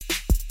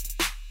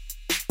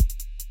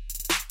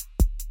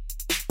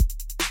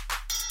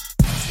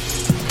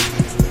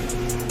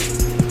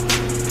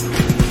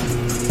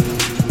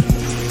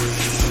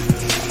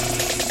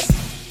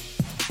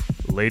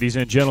Ladies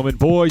and gentlemen,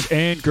 boys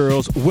and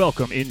girls,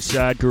 welcome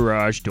inside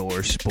Garage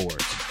Door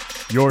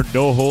Sports, your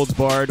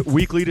no-holds-barred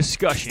weekly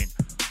discussion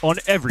on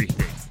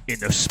everything in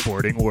the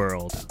sporting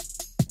world.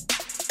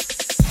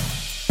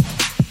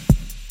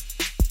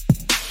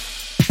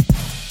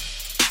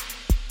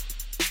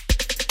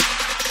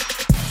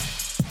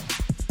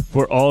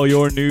 For all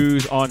your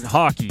news on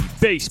hockey,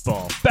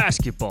 baseball,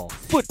 basketball,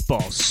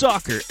 football,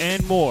 soccer,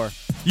 and more,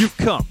 you've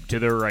come to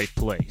the right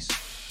place.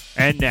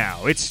 And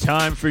now it's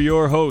time for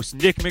your hosts,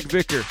 Nick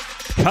McVicker,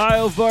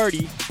 Kyle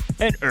Vardy,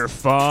 and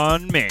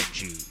Irfan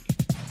Manji.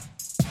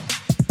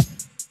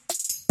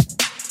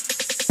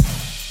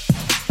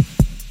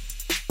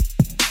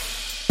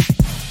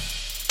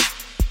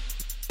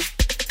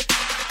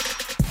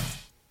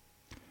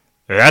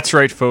 That's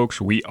right, folks.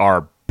 We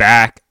are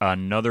back.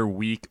 Another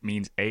week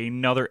means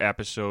another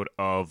episode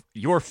of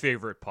your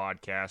favorite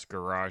podcast,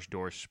 Garage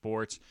Door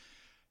Sports.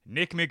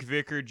 Nick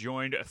McVicker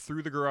joined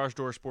through the Garage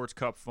Door Sports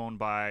Cup phone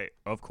by,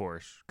 of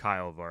course,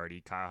 Kyle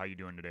Vardy. Kyle, how you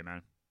doing today,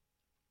 man?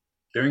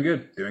 Doing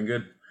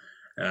good.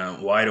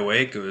 Wide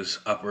awake. It was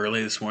up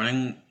early this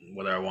morning,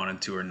 whether I wanted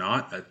to or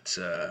not. That's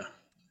a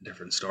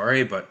different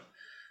story, but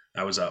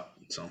I was up.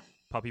 So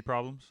Puppy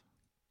problems?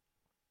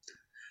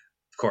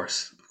 Of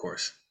course.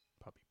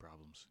 Puppy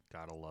problems.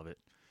 Gotta love it.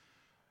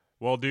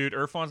 Well, dude,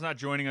 Irfan's not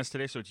joining us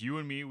today, so it's you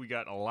and me. We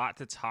got a lot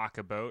to talk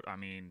about. I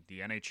mean, the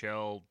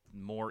NHL,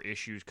 more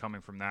issues coming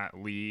from that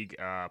league.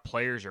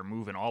 Players are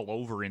moving all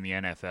over in the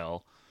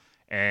NFL.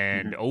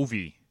 And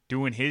Ovi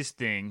doing his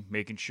thing,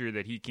 making sure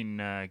that he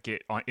can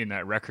get in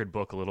that record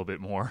book a little bit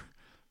more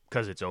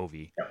because it's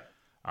Ovi.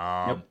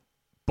 Yep.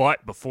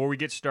 But before we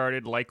get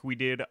started, like we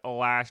did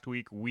last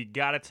week, we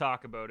got to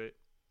talk about it.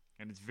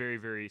 And it's very,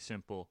 very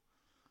simple.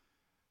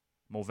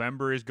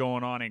 Movember is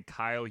going on, and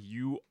Kyle,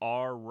 you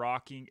are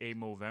rocking a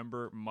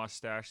Movember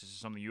mustache. This is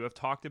something you have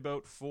talked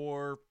about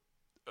for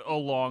a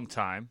long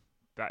time,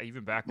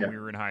 even back when we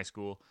were in high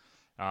school.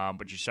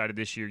 But you decided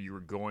this year you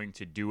were going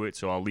to do it,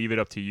 so I'll leave it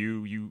up to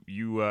you.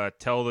 You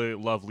tell the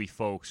lovely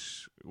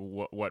folks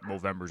what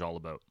Movember is all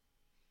about.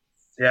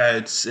 Yeah,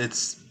 it's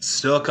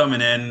still coming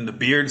in. The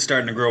beard's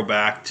starting to grow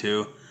back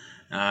too.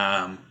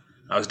 I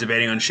was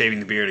debating on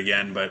shaving the beard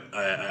again, but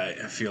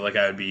I feel like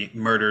I would be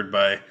murdered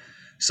by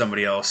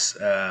somebody else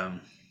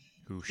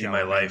Who in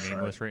my life.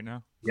 Nameless right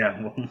now?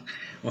 Yeah,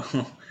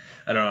 well,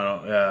 I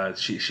don't know.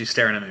 She's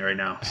staring at me right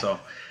now. So,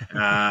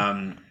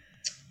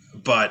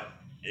 but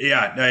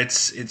yeah,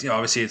 it's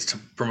obviously it's to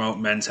promote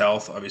men's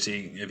health.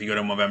 Obviously, if you go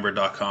to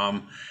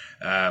Movember.com,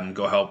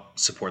 go help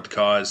support the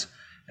cause.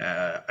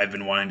 I've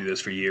been wanting to do this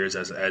for years,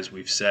 as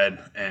we've said,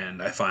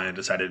 and I finally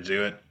decided to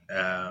do it.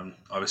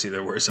 Obviously,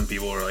 there were some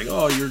people who were like,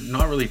 "Oh, you're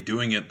not really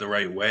doing it the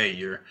right way.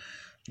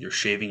 You're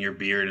shaving your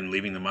beard and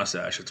leaving the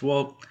mustache." It's,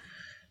 well,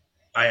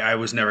 I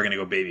was never going to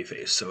go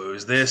babyface. So it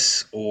was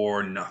this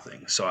or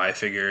nothing. So I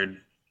figured,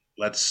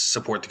 let's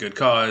support the good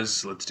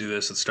cause. Let's do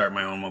this. Let's start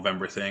my own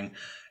Movember thing.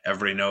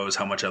 Everybody knows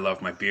how much I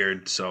love my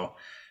beard. So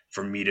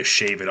for me to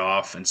shave it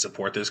off and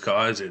support this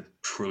cause, it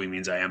truly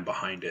means I am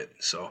behind it.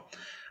 So,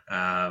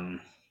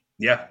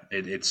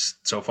 it's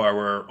so far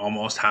we're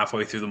almost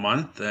halfway through the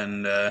month,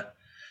 and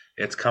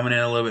it's coming in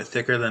a little bit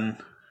thicker than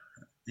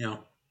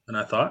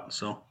I thought.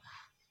 So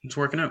it's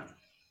working out.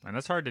 And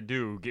that's hard to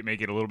do,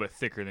 make it a little bit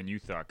thicker than you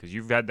thought, because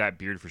you've had that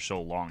beard for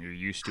so long. You're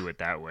used to it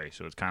that way.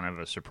 So it's kind of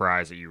a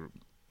surprise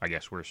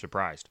that we're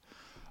surprised.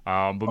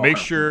 But make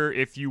sure,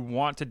 if you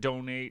want to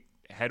donate,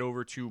 head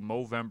over to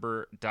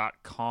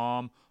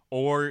Movember.com,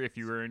 or if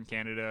you are in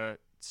Canada,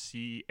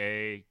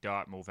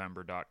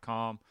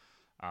 ca.movember.com.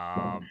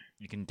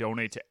 You can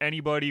donate to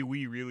anybody.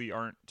 We really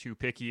aren't too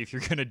picky. If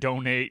you're going to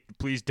donate,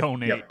 please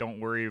donate. Yep.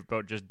 Don't worry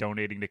about just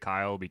donating to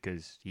Kyle,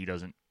 because he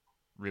doesn't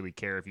really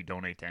care if you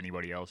donate to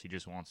anybody else. He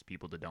just wants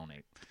people to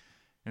donate,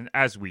 and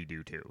as we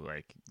do too.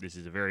 Like, this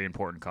is a very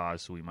important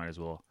cause, so we might as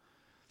well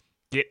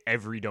get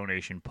every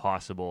donation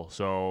possible.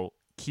 So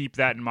keep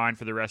that in mind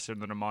for the rest of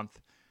the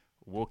month.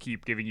 We'll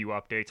keep giving you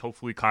updates.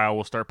 Hopefully Kyle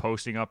will start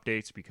posting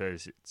updates,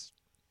 because it's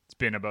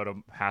been about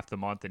half the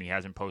month and he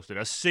hasn't posted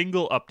a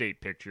single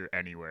update picture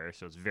anywhere,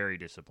 so it's very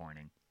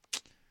disappointing.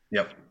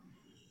 Yep.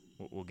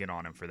 We'll get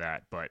on him for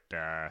that, but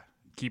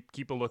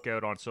keep a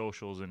lookout on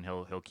socials, and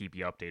he'll keep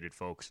you updated,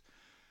 folks.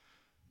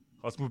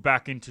 Let's move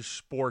back into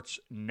sports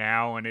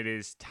now, and it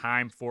is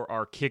time for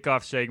our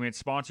kickoff segment,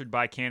 sponsored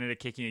by Canada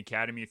Kicking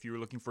Academy. If you're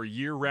looking for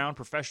year-round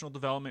professional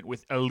development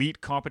with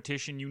elite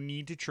competition, you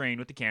need to train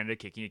with the Canada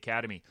Kicking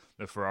Academy.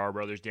 The Ferrara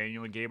brothers,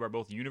 Daniel and Gabe, are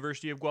both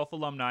University of Guelph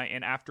alumni,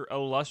 and after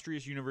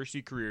illustrious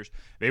university careers,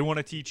 they want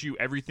to teach you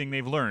everything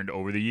they've learned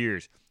over the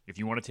years. If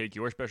you want to take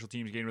your special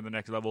teams game to the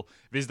next level,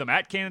 visit them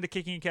at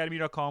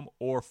CanadaKickingAcademy.com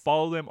or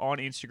follow them on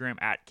Instagram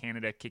at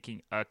Canada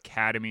Kicking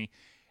Academy.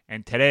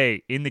 And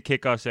today, in the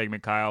kickoff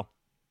segment, Kyle,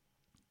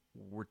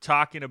 we're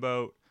talking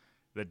about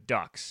the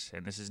Ducks.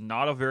 And this is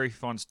not a very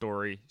fun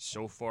story.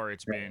 So far,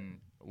 it's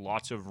been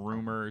lots of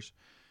rumors.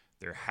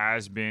 There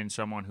has been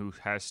someone who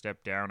has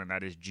stepped down, and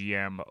that is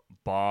GM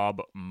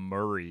Bob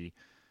Murray.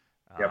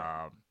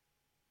 Yep.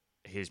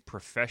 His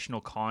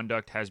professional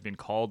conduct has been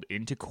called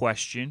into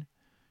question.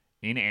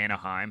 in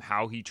Anaheim,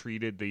 how he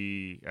treated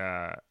the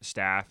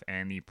staff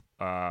and the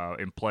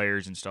and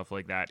players and stuff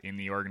like that in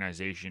the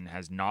organization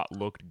has not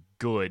looked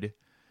good.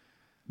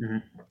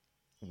 Mm-hmm.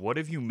 What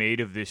have you made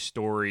of this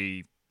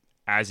story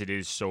as it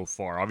is so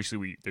far?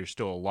 Obviously, there's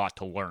still a lot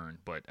to learn,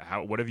 but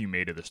what have you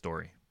made of the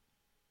story?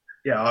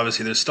 Yeah,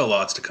 obviously there's still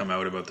lots to come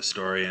out about the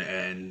story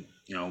and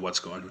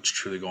what's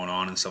truly going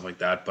on and stuff like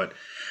that. But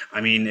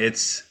I mean,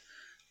 it's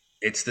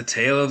the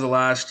tale of the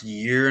last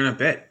year and a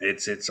bit.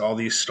 It's all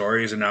these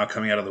stories are now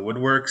coming out of the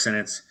woodworks, and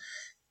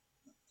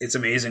it's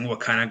amazing what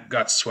kind of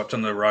got swept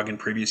under the rug in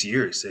previous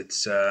years.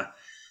 It's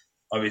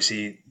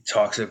obviously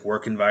toxic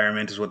work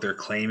environment is what they're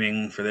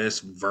claiming for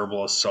this,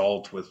 verbal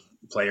assault with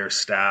players,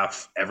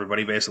 staff,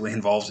 everybody basically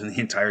involved in the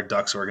entire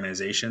Ducks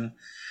organization.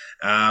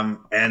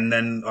 And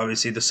then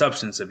obviously the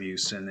substance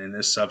abuse, and in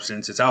this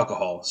substance, it's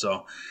alcohol.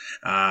 So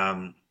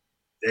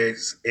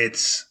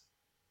it's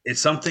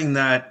something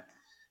that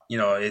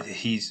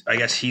I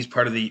guess he's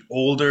part of the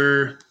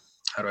older.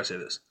 How do I say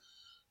this?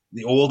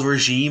 The old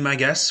regime, I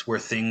guess, where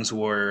things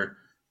were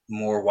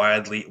more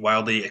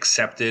wildly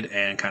accepted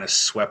and kind of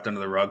swept under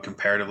the rug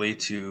comparatively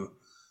to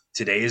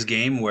today's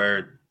game,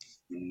 where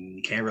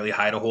you can't really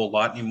hide a whole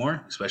lot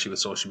anymore, especially with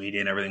social media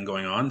and everything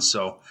going on.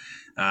 So.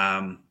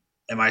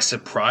 Am I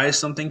surprised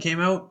something came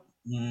out?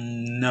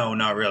 No,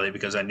 not really,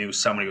 because I knew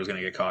somebody was going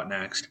to get caught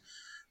next.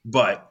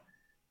 But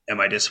am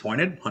I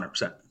disappointed?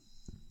 100%.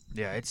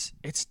 Yeah,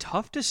 it's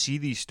tough to see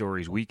these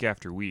stories week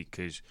after week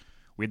because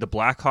we had the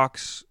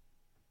Blackhawks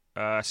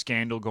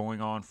scandal going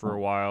on for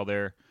a while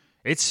there.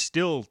 It's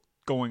still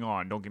going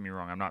on. Don't get me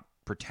wrong. I'm not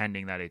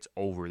pretending that it's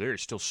over.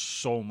 There's still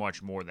so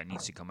much more that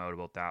needs to come out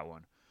about that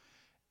one.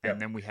 And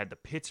then we had the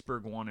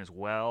Pittsburgh one as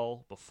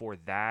well before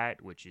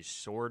that, which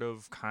is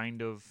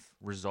kind of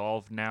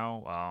resolved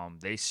now.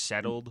 They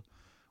settled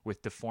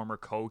with the former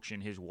coach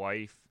and his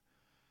wife,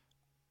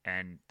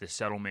 and the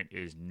settlement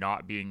is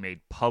not being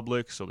made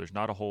public, so there's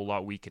not a whole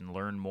lot we can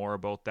learn more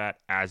about that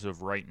as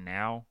of right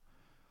now.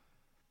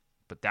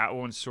 But that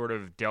one's sort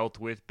of dealt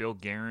with. Bill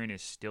Guerin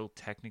is still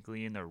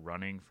technically in the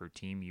running for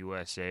Team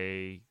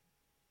USA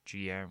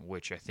GM,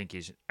 which I think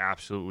is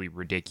absolutely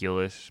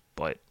ridiculous,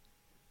 but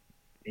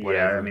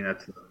whatever. Yeah, I mean,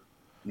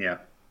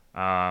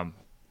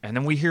 And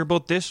then we hear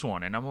about this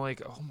one, and I'm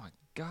like, oh my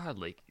God,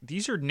 like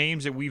these are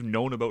names that we've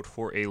known about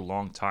for a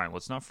long time.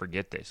 Let's not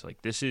forget this.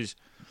 Like this is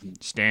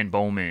Stan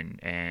Bowman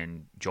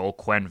and Joel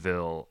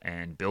Quenneville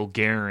and Bill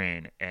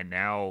Guerin and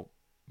now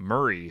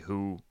Murray,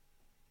 who,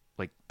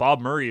 like Bob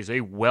Murray is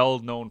a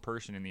well-known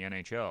person in the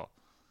NHL.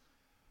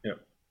 Yeah.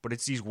 But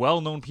it's these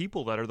well-known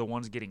people that are the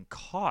ones getting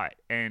caught,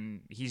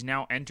 and he's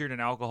now entered an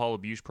alcohol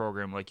abuse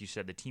program. Like you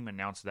said, the team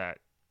announced that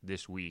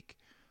this week,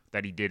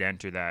 that he did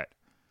enter that.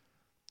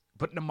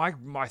 But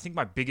I think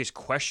my biggest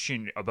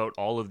question about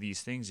all of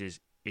these things is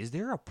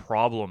there a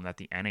problem that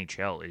the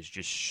NHL is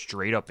just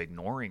straight up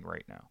ignoring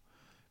right now?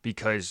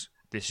 Because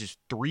this is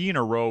 3 in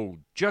a row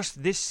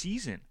just this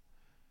season.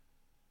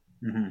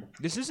 Mm-hmm.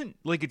 This isn't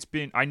like it's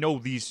been, I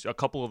know a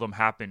couple of them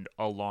happened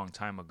a long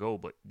time ago,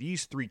 but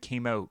these 3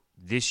 came out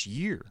this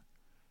year.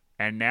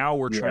 And now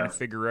we're trying to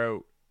figure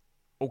out,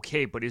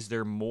 okay, but is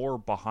there more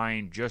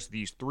behind just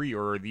these 3,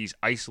 or are these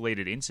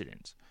isolated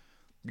incidents?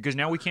 Because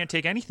now we can't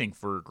take anything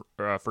for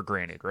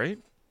granted, right?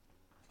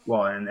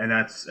 Well, and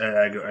that's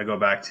I go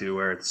back to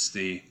where it's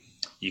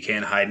you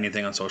can't hide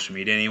anything on social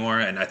media anymore,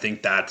 and I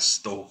think that's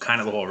the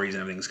whole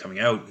reason everything's coming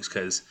out is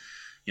because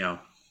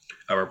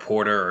a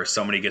reporter or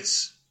somebody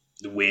gets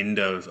the wind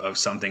of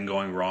something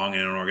going wrong in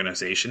an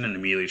organization and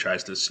immediately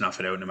tries to snuff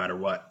it out no matter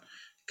what.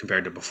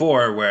 Compared to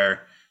before,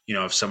 where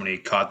if somebody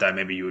caught that,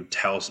 maybe you would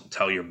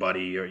tell your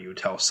buddy or you would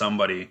tell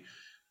somebody,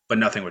 but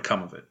nothing would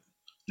come of it.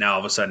 Now all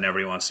of a sudden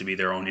everybody wants to be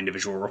their own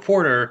individual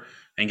reporter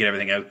and get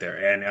everything out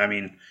there. And I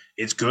mean,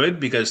 it's good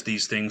because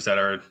these things that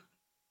are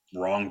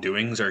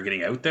wrongdoings are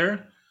getting out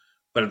there.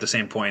 But at the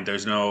same point,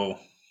 there's no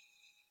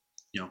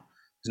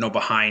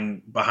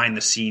behind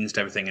the scenes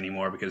to everything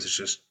anymore because it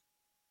just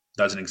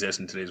doesn't exist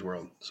in today's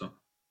world. So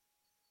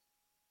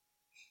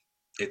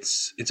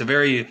it's a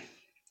very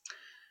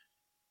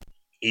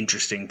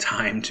interesting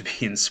time to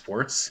be in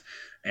sports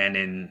and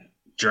in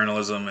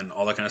journalism and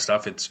all that kind of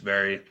stuff. It's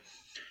very,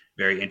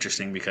 very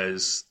interesting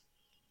because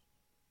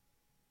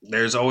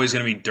there's always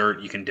going to be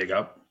dirt you can dig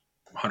up,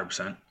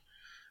 100%.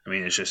 I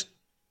mean, it's just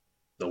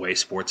the way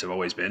sports have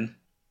always been.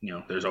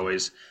 There's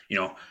always,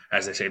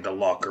 as they say, the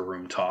locker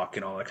room talk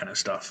and all that kind of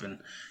stuff. And,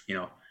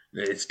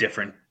 it's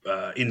different.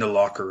 In the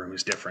locker room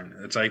is different.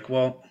 It's like,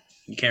 well,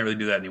 you can't really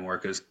do that anymore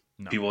because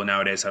people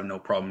nowadays have no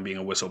problem being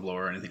a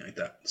whistleblower or anything like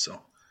that. So,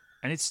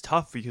 and it's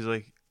tough because,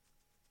 like,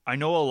 I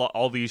know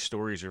all these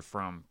stories are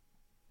from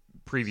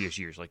previous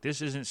years. Like,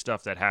 this isn't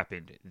stuff that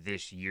happened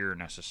this year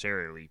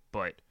necessarily,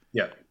 but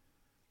yeah.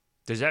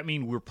 Does that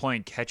mean we're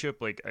playing catch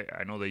up? Like,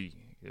 I know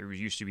there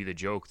used to be the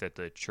joke that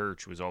the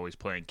church was always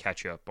playing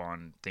catch up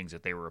on things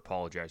that they were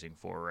apologizing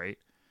for, right?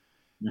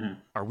 Mm-hmm.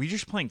 Are we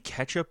just playing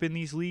catch up in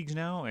these leagues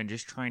now and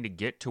just trying to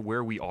get to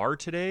where we are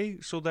today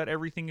so that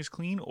everything is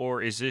clean?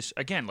 Or is this,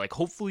 again, like,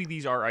 hopefully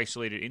these are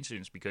isolated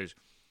incidents because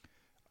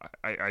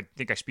I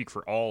think I speak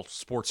for all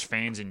sports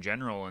fans in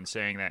general in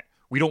saying that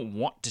we don't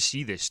want to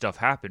see this stuff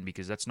happen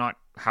because that's not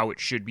how it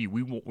should be.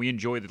 We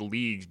enjoy the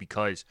leagues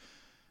because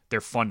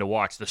they're fun to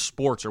watch. The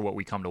sports are what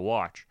we come to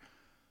watch.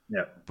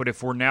 Yeah. But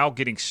if we're now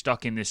getting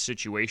stuck in this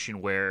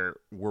situation where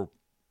we're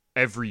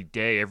every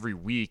day, every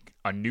week,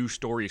 a new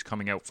story is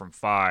coming out from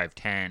 5,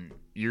 10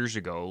 years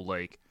ago,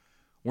 like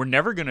we're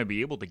never going to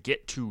be able to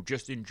get to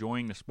just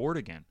enjoying the sport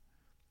again.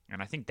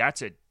 And I think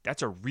that's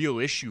a real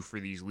issue for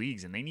these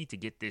leagues, and they need to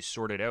get this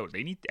sorted out.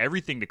 They need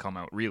everything to come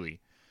out,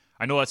 really.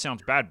 I know that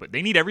sounds bad, but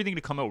they need everything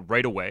to come out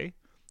right away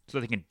so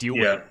that they can deal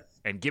with it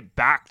and get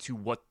back to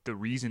what the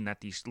reason that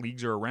these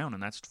leagues are around,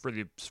 and that's for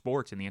the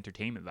sports and the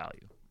entertainment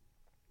value.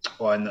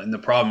 Well, and the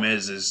problem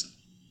is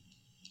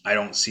I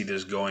don't see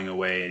this going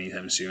away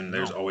anytime soon.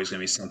 There's always going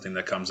to be something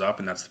that comes up,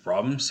 and that's the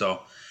problem.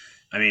 So,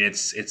 I mean,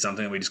 it's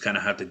something that we just kind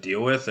of have to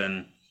deal with,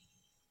 and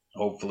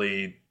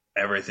hopefully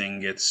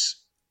everything gets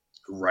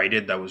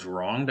righted that was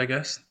wronged, I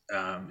guess,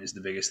 is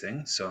the biggest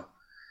thing. So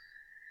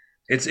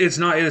it's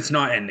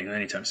not ending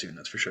anytime soon,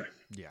 that's for sure.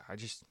 Yeah, I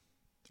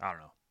don't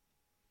know.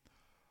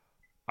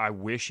 I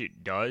wish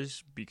it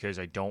does because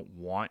I don't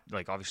want,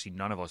 like, obviously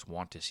none of us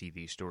want to see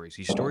these stories.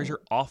 These stories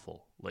are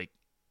awful. Like,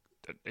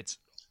 it's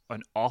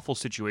an awful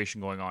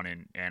situation going on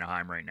in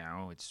Anaheim right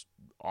now. It's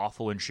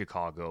awful in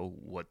Chicago,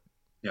 what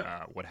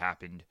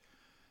happened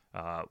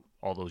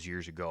all those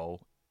years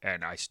ago.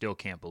 And I still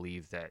can't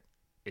believe that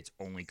it's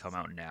only come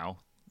out now,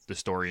 the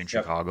story in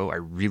Chicago. I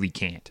really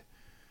can't.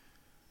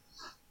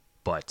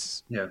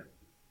 But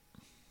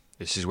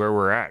this is where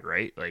we're at,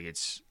 right? Like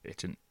it's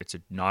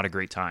not a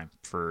great time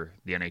for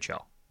the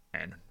NHL,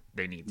 and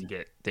they need to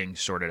get things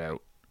sorted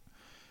out.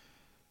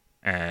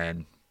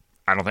 And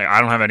I don't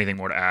have anything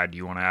more to add. Do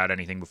you want to add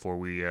anything before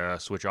we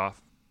switch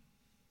off?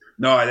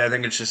 No, I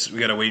think it's just we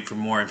got to wait for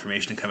more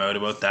information to come out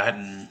about that,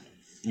 and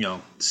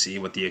see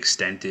what the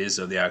extent is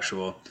of the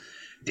actual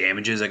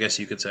damages, I guess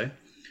you could say.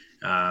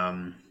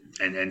 And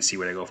see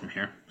where they go from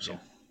here. So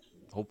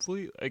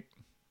hopefully, like,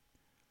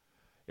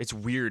 it's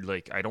weird.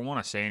 Like, I don't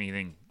want to say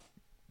anything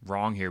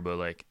wrong here, but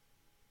like,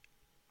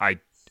 I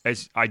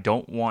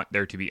don't want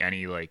there to be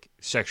any like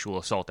sexual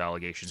assault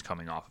allegations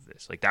coming off of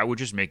this. Like, that would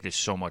just make this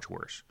so much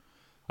worse.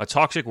 A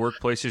toxic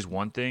workplace is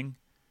one thing,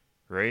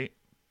 right?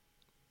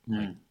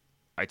 Like,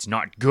 it's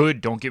not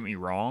good. Don't get me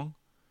wrong.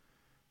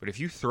 But if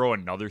you throw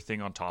another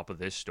thing on top of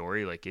this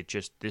story, like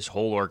this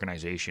whole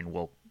organization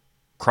will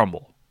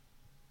crumble.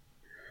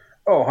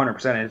 Oh,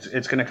 100%.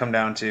 It's going to come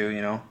down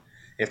to,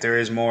 if there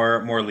is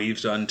more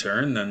leaves to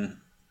unturn, then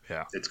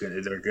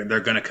they're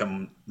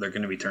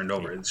going to be turned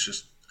over. It's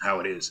just how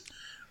it is.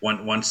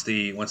 Once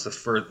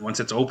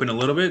it's open a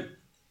little bit,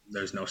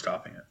 there's no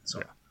stopping it.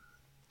 So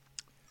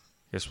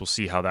guess we'll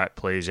see how that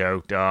plays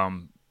out.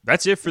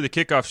 That's it for the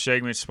kickoff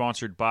segment,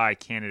 sponsored by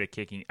Canada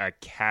Kicking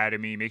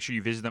Academy. Make sure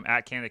you visit them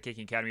at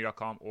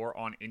CanadaKickingAcademy.com or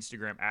on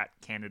Instagram at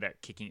Canada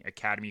Kicking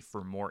Academy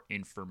for more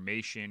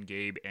information.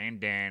 Gabe and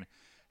Dan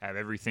have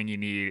everything you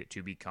need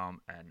to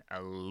become an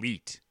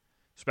elite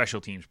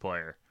special teams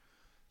player.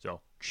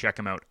 So check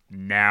them out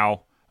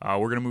now. We're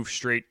going to move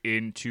straight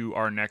into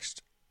our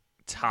next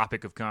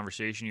topic of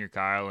conversation here,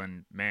 Kyle.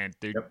 And, man,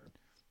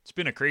 it's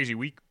been a crazy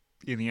week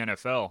in the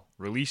NFL.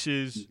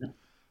 Releases.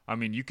 I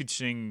mean, you could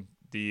sing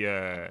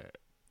the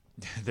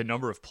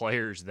number of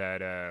players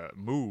that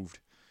moved.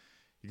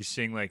 You could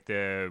sing like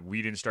the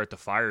 "We Didn't Start the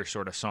Fire"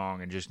 sort of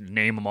song and just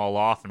name them all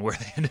off and where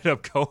they ended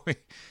up going.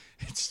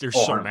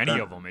 There's so many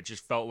of them. It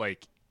just felt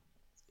like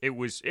it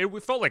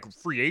felt like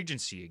free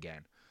agency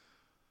again,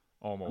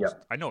 almost.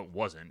 Yep. I know it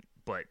wasn't,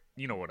 but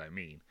you know what I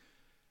mean.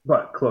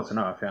 But close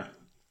enough, yeah.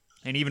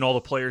 And even all the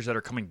players that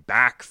are coming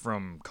back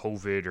from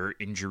COVID or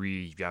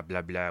injury, blah,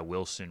 blah, blah,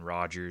 Wilson,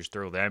 Rogers,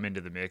 throw them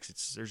into the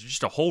mix. There's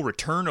just a whole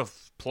return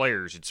of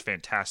players. It's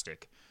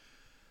fantastic.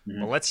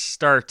 Well, let's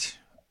start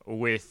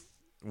with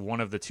one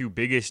of the two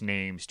biggest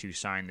names to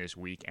sign this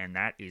week, and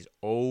that is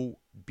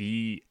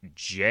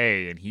OBJ.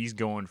 And he's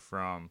going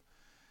from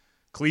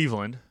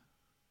Cleveland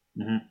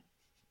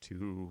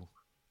to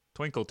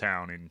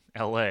Twinkletown in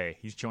L.A.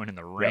 He's joining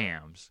the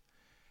Rams.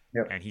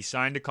 Yep. And he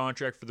signed a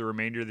contract for the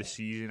remainder of the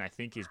season. I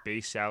think his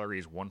base salary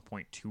is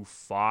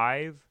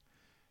 $1.25.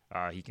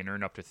 He can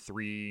earn up to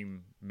 $3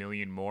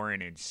 million more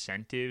in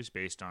incentives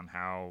based on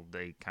how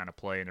they kind of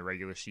play in the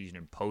regular season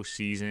and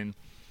postseason.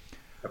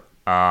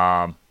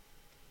 I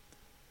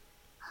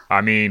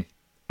mean,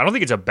 I don't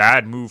think it's a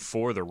bad move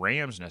for the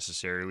Rams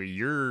necessarily.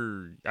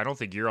 I don't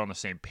think you're on the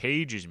same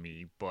page as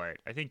me, but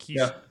I think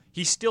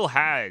he still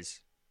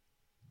has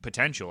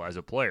potential as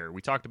a player.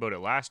 We talked about it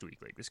last week.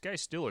 Like, this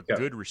guy's still a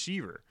good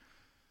receiver.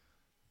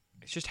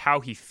 It's just how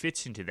he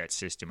fits into that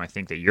system, I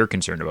think, that you're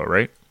concerned about,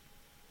 right?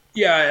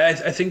 Yeah,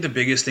 I think the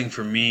biggest thing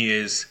for me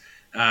is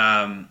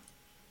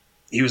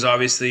he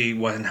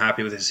wasn't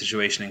happy with his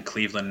situation in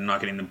Cleveland and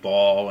not getting the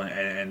ball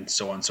and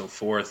so on and so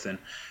forth and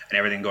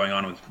everything going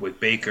on with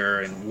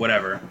Baker and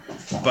whatever.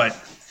 But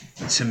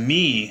to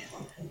me,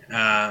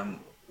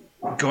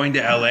 going to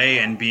LA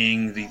and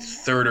being the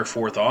third or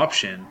fourth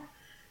option,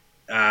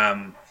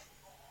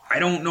 I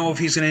don't know if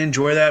he's going to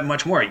enjoy that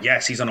much more.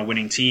 Yes, he's on a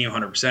winning team,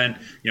 100%.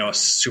 A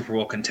Super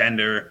Bowl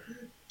contender,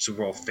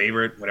 Super Bowl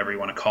favorite, whatever you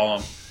want to call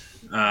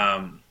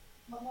him.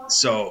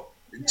 So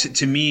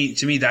to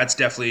me, that's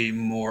definitely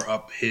more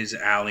up his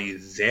alley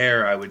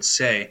there, I would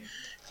say.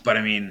 But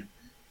I mean,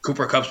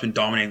 Cooper Kupp's been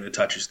dominating the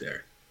touches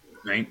there,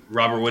 right?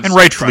 Robert Woods, and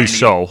rightfully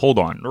so. Hold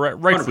on,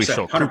 rightfully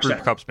so. 100%. Cooper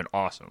Kupp's been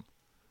awesome.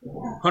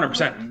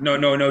 100%.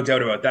 No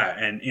doubt about that.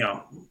 And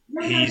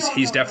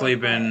he's definitely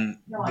been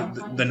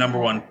the number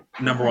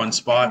one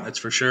spot. That's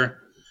for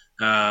sure.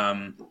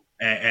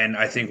 And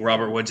I think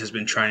Robert Woods has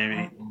been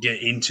trying to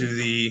get into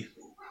the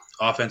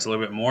offense a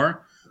little bit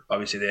more.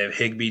 Obviously, they have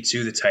Higbee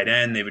too, the tight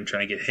end. They've been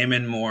trying to get him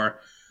in more.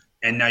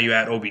 And now you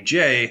add OBJ.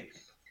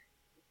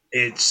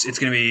 It's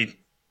going to be,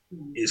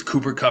 is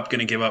Cooper Kupp going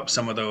to give up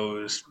some of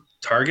those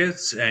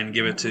targets and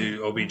give it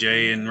to OBJ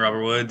and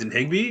Robert Woods and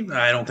Higbee?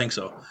 I don't think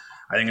so.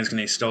 I think it's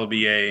going to still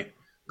be a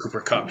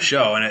Cooper Kupp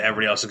show, and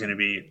everybody else is going to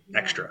be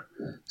extra.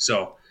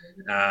 So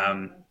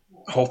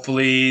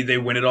hopefully they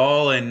win it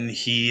all and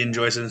he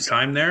enjoys his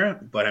time there.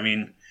 But I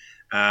mean,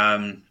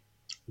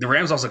 the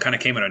Rams also kind of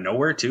came out of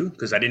nowhere too,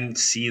 because I didn't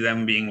see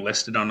them being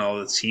listed on all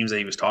the teams that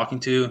he was talking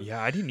to.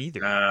 Yeah, I didn't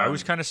either. I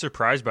was kind of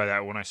surprised by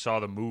that when I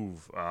saw the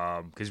move,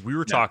 because we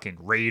were talking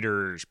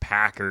Raiders,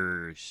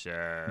 Packers,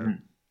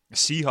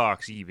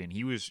 Seahawks.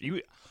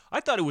 Even I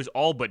thought it was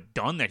all but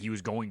done that he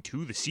was going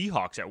to the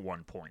Seahawks at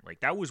one point. Like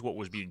that was what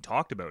was being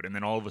talked about, and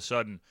then all of a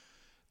sudden,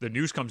 the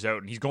news comes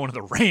out and he's going to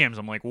the Rams.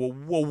 I'm like,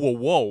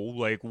 whoa!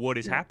 Like, what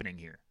is happening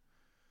here?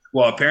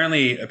 Well,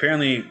 apparently,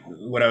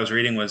 what I was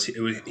reading was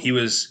he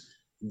was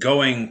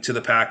going to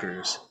the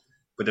Packers,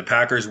 but the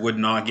Packers would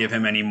not give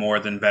him any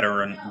more than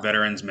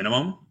veterans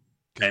minimum,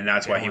 and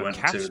that's why he went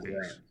to the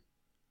Rams.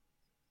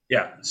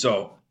 Yeah,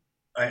 so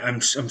I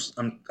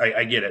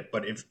get it,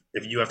 but if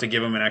you have to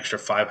give him an extra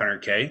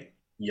 $500K,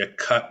 you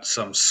cut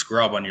some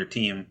scrub on your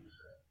team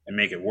and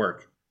make it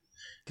work.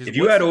 If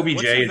you had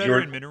OBJ as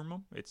your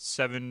minimum, it's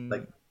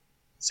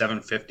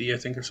 $750, I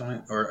think, or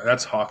something, or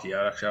that's hockey.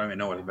 I don't even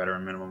know what the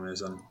veteran minimum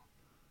is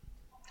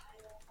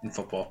in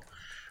football.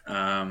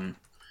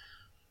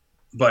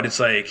 But it's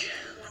like,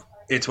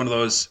 it's one of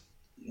those,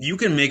 you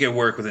can make it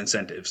work with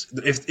incentives.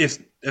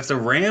 If the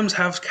Rams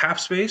have cap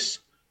space,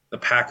 the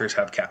Packers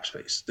have cap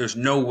space. There's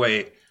no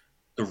way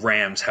the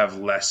Rams have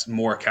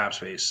more cap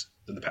space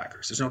than the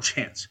Packers. There's no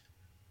chance.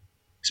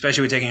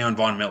 Especially with taking on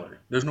Von Miller.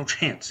 There's no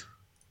chance.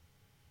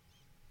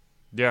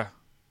 Yeah.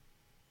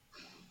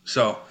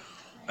 So,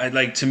 I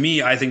think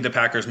the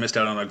Packers missed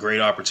out on a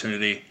great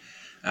opportunity.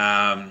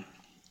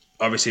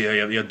 Obviously,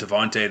 you have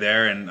Devontae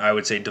there, and I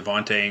would say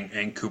Devontae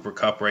and Cooper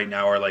Kupp right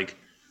now are like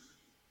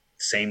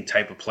same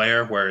type of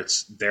player, where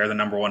they're the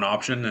number one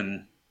option,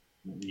 and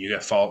you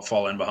get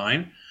fall in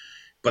behind.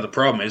 But the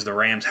problem is the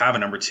Rams have a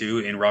number two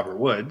in Robert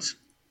Woods,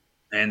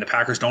 and the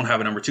Packers don't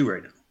have a number two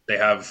right now. They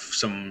have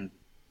some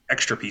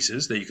extra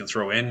pieces that you can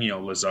throw in,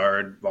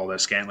 Lazard,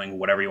 Valdez-Scantling,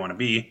 whatever you want to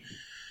be,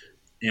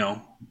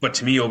 But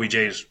to me, OBJ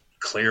is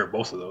clear of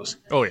both of those.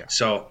 Oh yeah.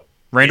 So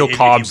Randall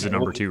Cobb's the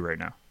number two right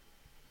now.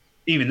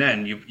 Even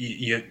then, you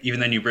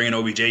bring in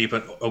OBJ, you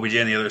put OBJ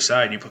on the other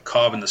side, and you put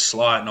Cobb in the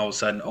slot, and all of a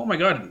sudden, oh my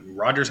God,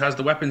 Rodgers has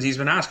the weapons he's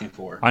been asking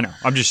for. I know.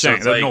 I'm just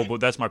saying. No, but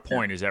that's my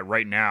point. Is that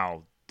right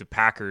now the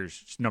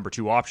Packers' number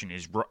two option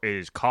is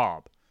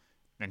Cobb,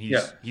 and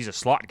he's a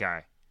slot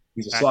guy.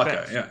 He's a slot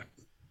guy. Yeah.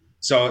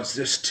 So it's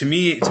just to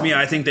me,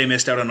 I think they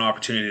missed out on an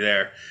opportunity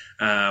there.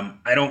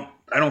 I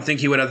don't think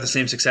he would have the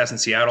same success in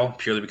Seattle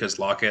purely because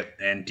Lockett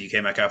and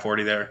DK Metcalf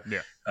already there.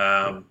 Yeah.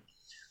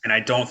 And I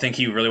don't think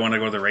he really wanted to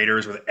go to the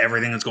Raiders with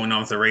everything that's going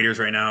on with the Raiders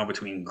right now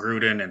between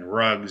Gruden and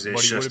Ruggs.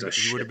 It's just a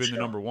shit He would have been show.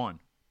 the number one.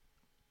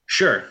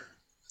 Sure.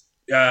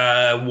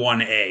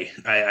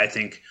 1A. I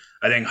think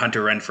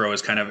Hunter Renfrow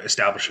has kind of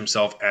established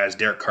himself as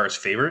Derek Carr's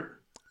favorite.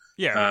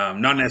 Yeah.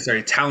 Not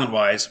necessarily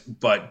talent-wise,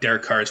 but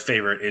Derek Carr's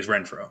favorite is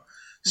Renfrow.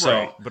 So,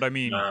 right. But I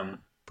mean,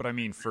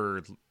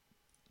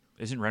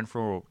 isn't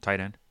Renfrow tight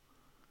end?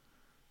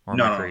 Or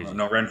no.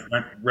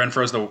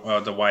 Renfrow's the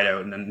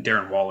wideout, and then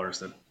Darren Waller is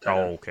the tight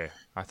end. Oh, okay.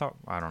 I don't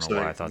know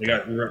why I thought they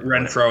got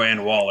Renfrow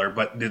and Waller,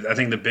 but I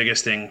think the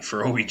biggest thing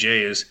for OBJ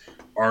is,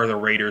 are the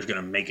Raiders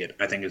going to make it?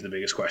 I think is the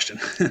biggest question.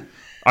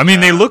 I mean,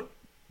 they looked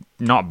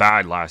not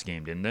bad last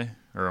game, didn't they?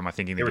 Or am I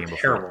thinking the game before?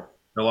 Terrible.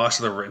 They lost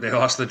to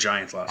the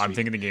Giants last week. I'm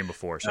thinking the game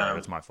before. Sorry,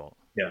 that's my fault.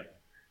 Yeah.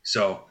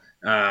 So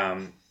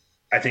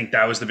I think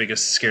that was the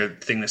biggest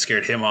thing that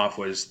scared him off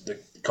was the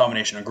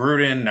combination of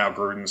Gruden. Now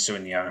Gruden's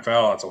suing the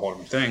NFL. That's a whole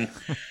different thing.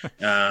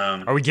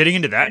 Are we getting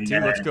into that too?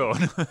 Let's go.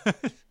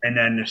 And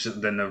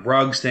then the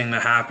Ruggs thing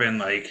that happened.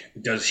 Like,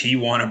 does he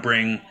want to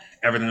bring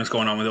everything that's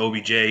going on with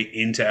OBJ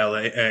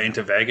into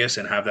into Vegas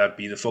and have that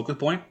be the focus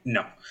point?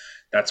 No.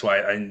 That's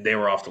why they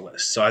were off the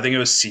list. So I think it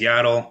was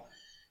Seattle,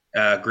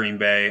 Green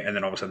Bay, and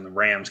then all of a sudden the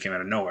Rams came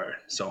out of nowhere.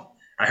 So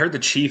I heard the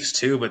Chiefs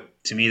too,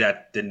 but to me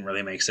that didn't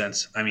really make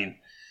sense. I mean,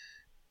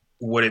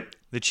 would it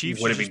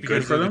be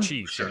good for them? The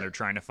Chiefs, sure. And they're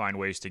trying to find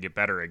ways to get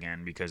better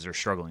again because they're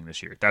struggling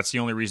this year. That's the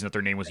only reason that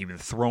their name was even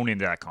thrown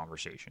into that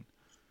conversation.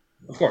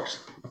 Of course,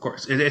 of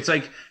course. It's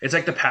like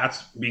the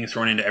Pats being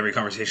thrown into every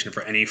conversation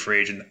for any free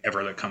agent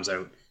ever that comes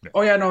out. Yeah.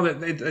 Oh yeah, no,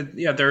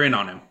 yeah, they're in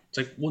on him. It's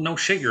like, well, no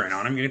shit, you're in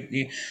on him.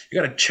 You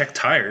got to check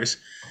tires.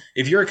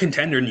 If you're a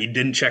contender and you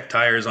didn't check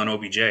tires on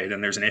OBJ,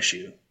 then there's an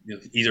issue.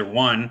 Either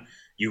one,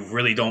 you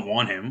really don't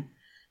want him,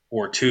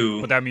 or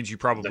two. But that means you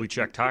probably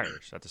check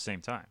tires at the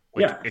same time.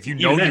 Like, Yeah, if you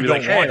know then you be don't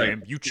like, hey, want like,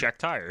 him, you check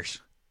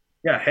tires.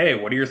 yeah, hey,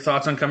 what are your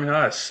thoughts on coming to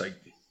us? Like,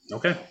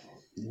 okay,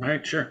 all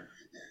right, sure.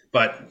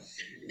 But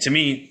to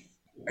me,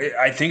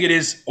 I think it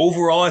is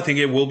overall. I think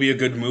it will be a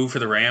good move for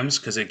the Rams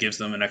because it gives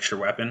them an extra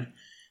weapon.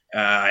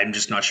 I'm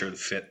just not sure the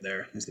fit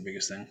there is the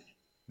biggest thing.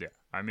 Yeah,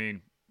 I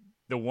mean,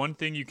 the one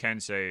thing you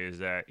can say is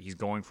that he's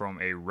going from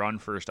a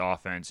run-first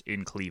offense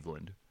in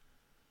Cleveland,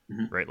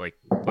 right? Like,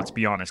 let's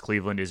be honest,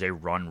 Cleveland is a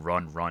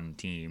run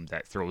team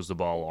that throws the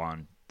ball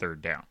on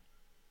third down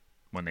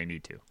when they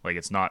need to. Like,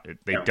 it's not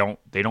they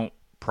don't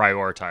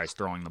prioritize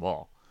throwing the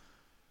ball.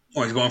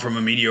 Oh, he's going from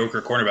a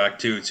mediocre quarterback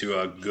to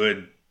a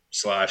good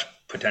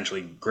 /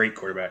 potentially great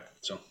quarterback.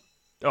 So,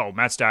 oh,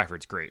 Matt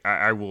Stafford's great.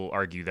 I will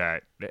argue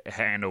that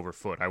hand over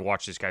foot. I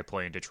watched this guy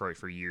play in Detroit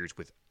for years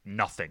with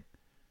nothing.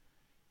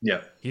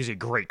 yeah, He's a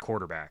great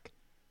quarterback.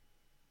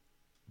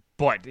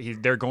 But he's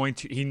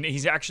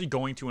actually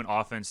going to an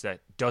offense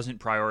that doesn't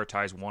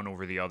prioritize one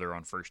over the other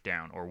on first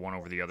down or one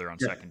over the other on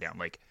second down.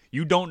 Like,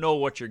 you don't know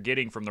what you're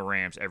getting from the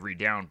Rams every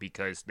down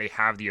because they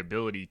have the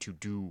ability to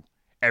do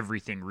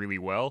everything really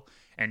well.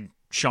 And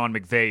Sean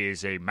McVay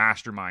is a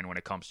mastermind when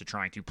it comes to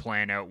trying to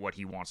plan out what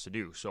he wants to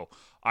do. So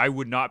I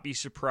would not be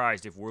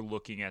surprised if we're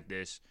looking at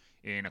this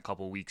in a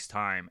couple weeks'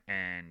 time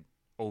and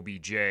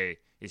OBJ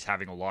is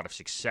having a lot of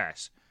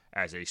success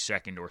as a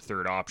second or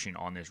third option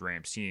on this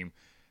Rams team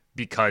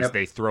because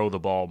they throw the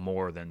ball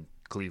more than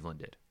Cleveland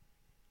did.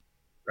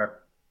 right.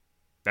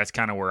 That's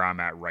kind of where I'm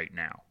at right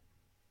now.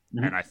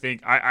 And I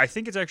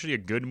think it's actually a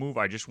good move.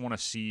 I just want to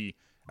see,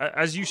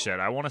 as you said,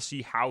 I want to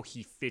see how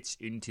he fits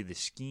into the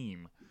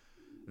scheme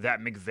that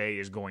McVay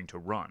is going to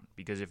run.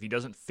 Because if he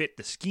doesn't fit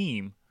the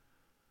scheme,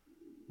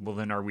 well,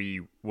 then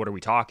what are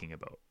we talking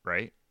about,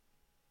 right?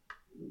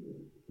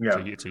 Yeah,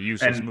 It's a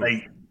useless and move.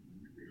 like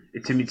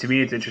to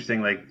me, it's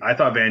interesting. Like, I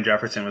thought Van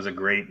Jefferson was a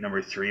great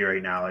number 3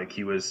 right now. Like,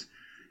 he was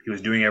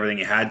doing everything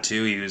he had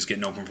to. He was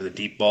getting open for the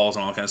deep balls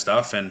and all kind of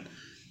stuff. And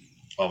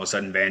all of a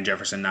sudden, Van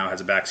Jefferson now has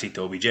a backseat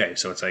to OBJ.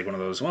 So it's like one of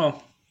those.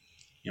 Well,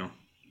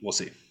 we'll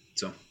see.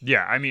 So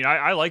Yeah, I mean,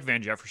 I like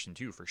Van Jefferson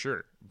too, for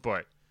sure.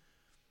 But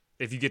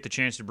if you get the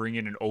chance to bring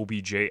in an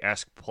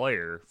OBJ-esque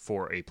player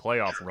for a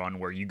playoff run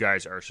where you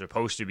guys are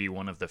supposed to be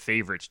one of the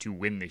favorites to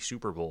win the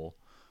Super Bowl,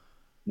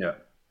 yeah,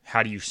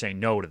 how do you say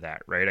no to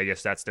that, right? I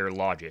guess that's their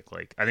logic.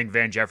 Like, I think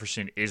Van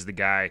Jefferson is the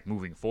guy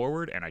moving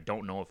forward, and I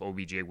don't know if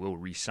OBJ will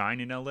re-sign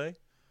in LA.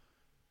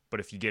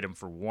 But if you get him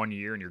for 1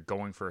 year and you're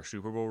going for a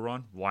Super Bowl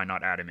run, why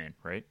not add him in,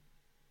 right?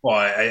 well,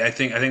 I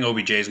think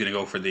OBJ is going to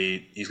go for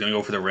the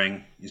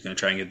ring. He's going to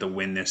try and get the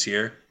win this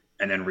year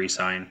and then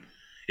re-sign.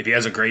 If he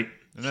has a great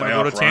And then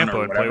playoff go to Tampa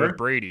run or and play whatever, with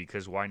Brady,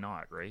 because why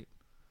not, right?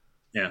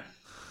 yeah.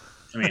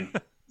 I mean,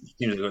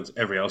 seems like what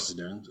everybody else is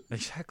doing.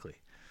 Exactly.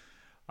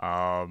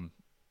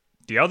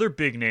 The other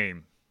big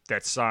name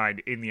that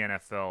signed in the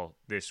NFL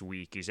this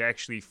week is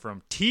actually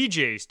from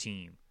TJ's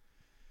team.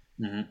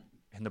 Mm-hmm.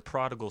 And the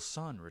prodigal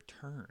son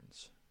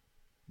returns.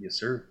 Yes,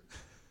 sir.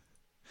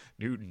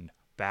 Newton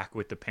back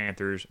with the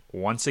Panthers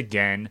once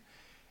again.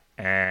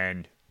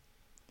 And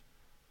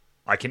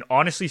I can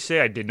honestly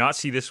say I did not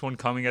see this one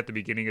coming at the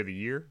beginning of the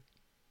year.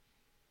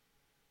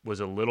 Was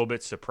a little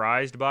bit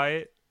surprised by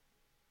it.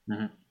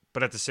 Mm-hmm.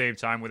 But at the same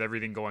time, with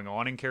everything going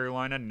on in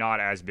Carolina, not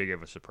as big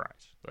of a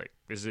surprise. Like,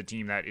 this is a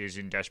team that is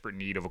in desperate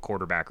need of a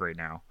quarterback right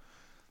now.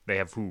 They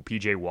have who?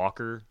 PJ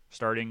Walker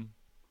starting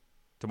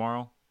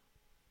tomorrow?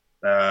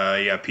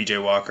 Yeah,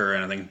 PJ Walker,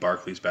 and I think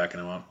Barkley's backing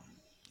him up.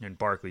 And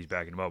Barkley's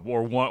backing him up.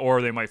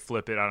 Or they might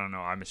flip it. I don't know.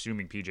 I'm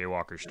assuming PJ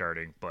Walker's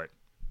starting, but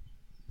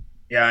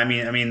Yeah, I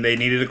mean, they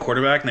needed a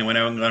quarterback, and they went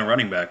out and got a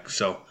running back.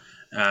 So,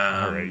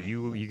 all right,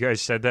 you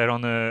guys said that on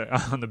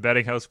the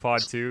Betting House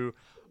pod too.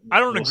 I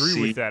don't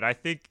agree with that. I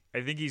think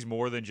he's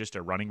more than just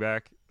a running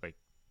back. Like,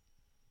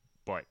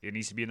 but it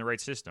needs to be in the right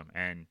system.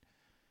 And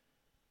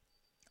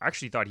I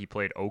actually thought he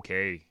played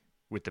okay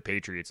with the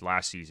Patriots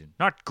last season.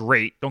 Not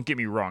great, don't get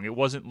me wrong. It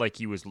wasn't like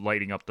he was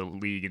lighting up the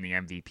league in the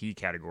MVP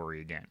category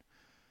again.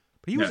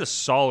 But he was a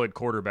solid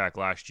quarterback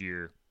last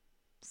year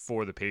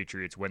for the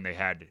Patriots when they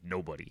had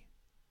nobody.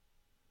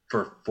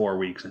 For 4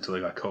 weeks until they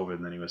got COVID,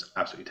 and then he was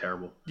absolutely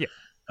terrible. Yeah.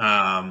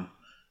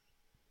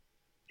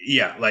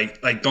 Yeah,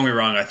 like don't get me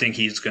wrong. I think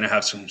he's going to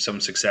have some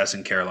success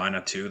in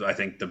Carolina too. I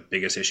think the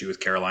biggest issue with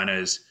Carolina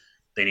is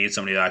they need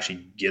somebody to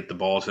actually get the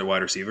ball to their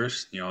wide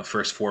receivers. The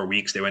first 4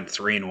 weeks they went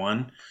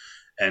 3-1,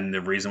 and the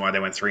reason why they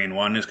went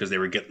 3-1 is because they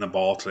were getting the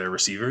ball to their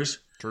receivers.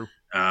 True.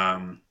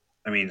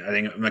 I mean, I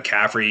think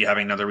McCaffrey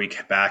having another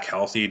week back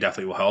healthy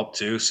definitely will help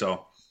too.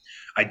 So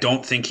I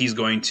don't think he's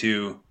going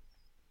to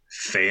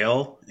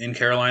fail in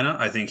Carolina.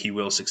 I think he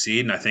will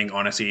succeed, and I think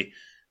honestly,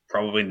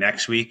 probably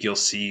next week you'll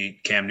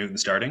see Cam Newton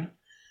starting.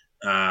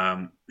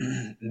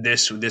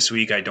 This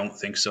week I don't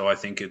think so. I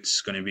think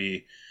it's going to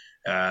be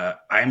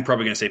I'm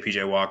probably going to say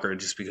PJ Walker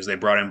just because they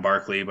brought in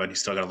Barkley, but he's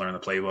still got to learn the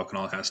playbook and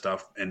all that kind of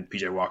stuff. And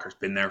PJ Walker's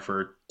been there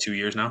for 2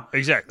 years now.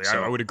 Exactly.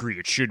 So I would agree.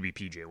 It should be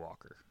PJ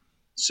Walker.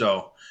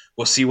 So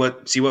we'll see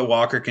what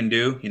Walker can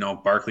do.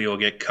 Barkley will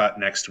get cut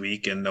next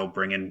week, and they'll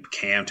bring in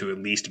Cam to at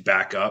least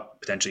back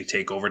up, potentially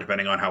take over,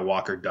 depending on how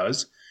Walker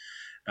does.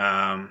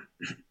 And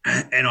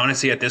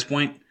honestly, at this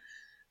point,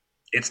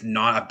 it's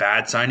not a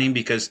bad signing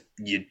because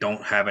you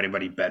don't have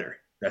anybody better.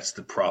 That's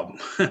the problem.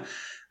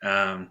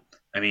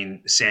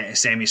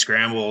 Sammy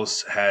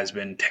Scrambles has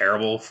been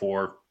terrible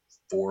for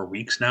 4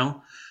 weeks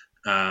now.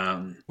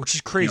 Which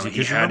is crazy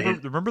because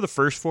remember the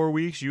first 4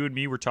 weeks you and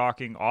me were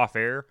talking off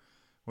air.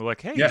 We're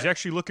like, hey, he's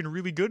actually looking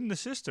really good in the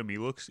system. He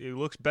looks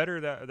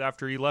better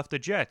after he left the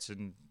Jets,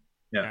 and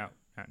now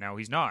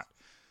he's not.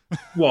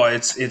 Well,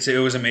 it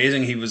was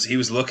amazing. He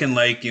was looking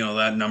like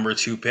that number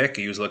 2 pick.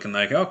 He was looking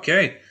like,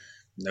 okay,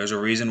 there's a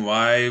reason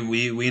why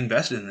we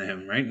invested in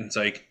him, right? And it's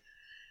like,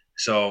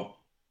 so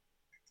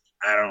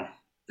I don't know.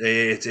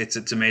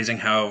 It's amazing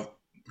how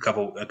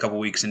a couple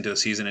weeks into the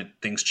season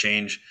things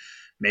change.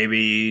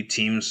 Maybe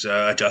teams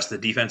adjust the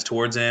defense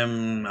towards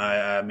him.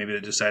 Maybe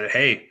they decided,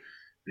 hey,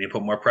 we need to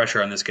put more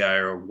pressure on this guy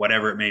or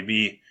whatever it may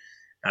be.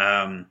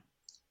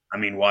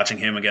 Watching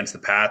him against the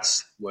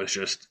Pats was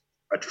just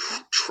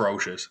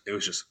atrocious. It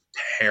was just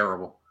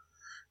terrible.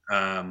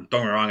 Don't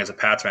get me wrong, as a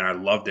Pats fan, I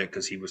loved it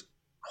because he was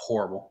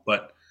horrible.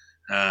 But,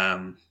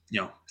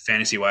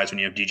 fantasy-wise, when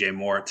you have DJ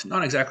Moore, it's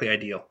not exactly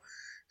ideal.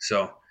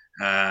 So,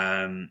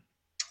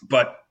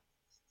 but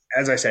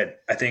as I said,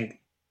 I think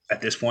at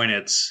this point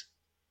it's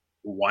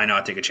why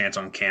not take a chance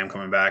on Cam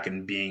coming back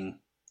and being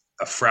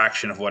a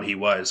fraction of what he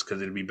was,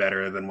 because it'd be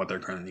better than what they're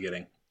currently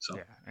getting. So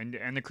yeah,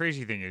 and the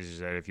crazy thing is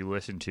that if you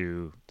listen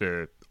to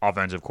the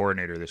offensive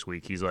coordinator this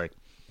week, he's like,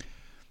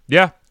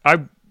 "Yeah,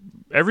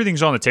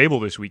 everything's on the table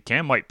this week.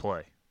 Cam might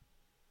play."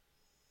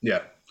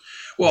 Yeah,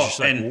 well,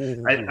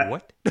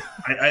 what?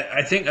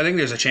 I think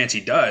there's a chance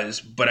he does,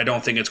 but I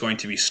don't think it's going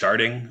to be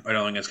starting. I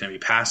don't think it's going to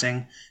be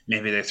passing.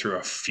 Maybe they threw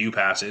a few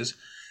passes,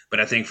 but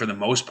I think for the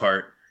most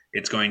part,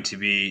 it's going to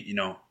be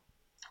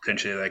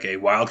potentially like a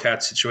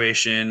wildcat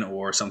situation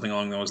or something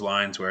along those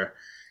lines, where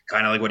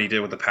kind of like what he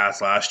did with the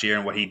Pats last year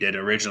and what he did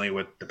originally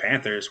with the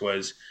Panthers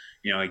was,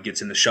 he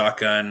gets in the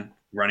shotgun,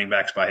 running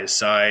backs by his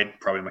side,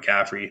 probably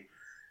McCaffrey.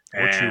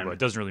 Or Chuba. It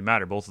doesn't really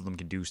matter. Both of them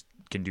can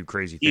do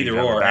crazy things. Either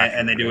or,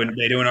 and they do an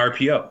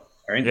RPO,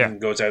 right? Yeah. And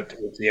goes out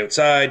to the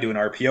outside, do an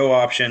RPO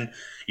option.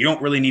 You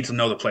don't really need to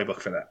know the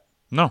playbook for that.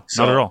 No,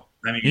 not at all.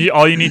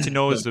 All you need to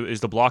know is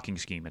the blocking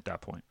scheme at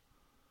that point.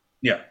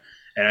 Yeah,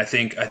 and I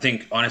think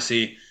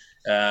honestly,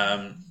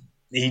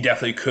 he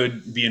definitely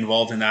could be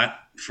involved in that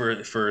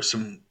for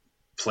some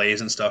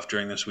plays and stuff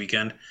during this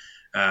weekend.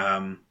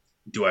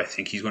 Do I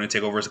think he's going to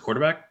take over as a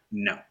quarterback?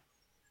 No,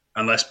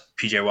 unless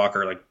PJ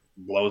Walker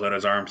blows out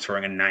his arm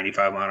throwing a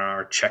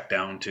 95-mile-an-hour check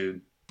down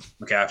to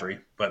McCaffrey,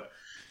 but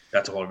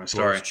that's a whole different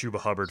story. Chuba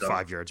Hubbard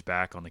 5 yards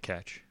back on the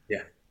catch.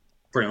 Yeah,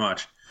 pretty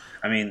much.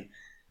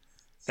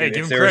 Hey,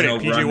 give him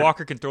credit. PJ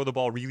Walker can throw the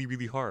ball really,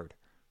 really hard.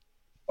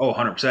 Oh,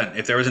 100%.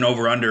 If there was an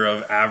over-under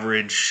of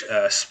average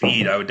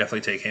speed, I would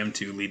definitely take him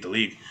to lead the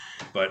league.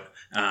 But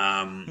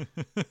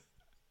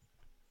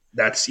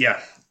that's,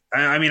 yeah.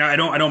 I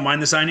don't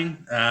mind the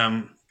signing.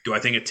 Do I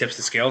think it tips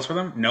the scales for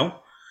them? No.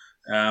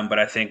 But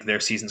I think their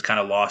season's kind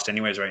of lost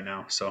anyways right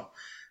now. So,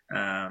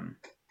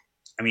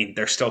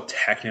 they're still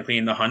technically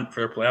in the hunt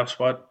for a playoff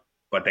spot,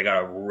 but they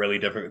got a really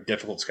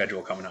difficult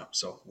schedule coming up.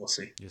 So we'll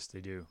see. Yes,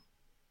 they do.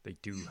 They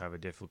do have a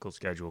difficult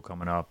schedule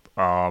coming up.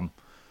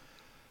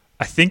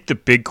 I think the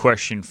big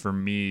question for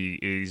me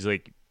is,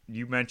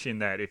 you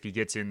mentioned that if he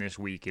gets in this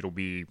week, it'll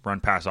be run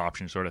pass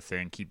option sort of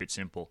thing, keep it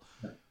simple.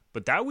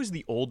 But that was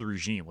the old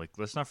regime.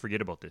 Let's not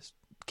forget about this.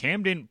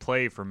 Cam didn't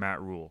play for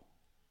Matt Rule.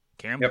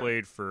 Cam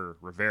played for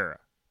Rivera.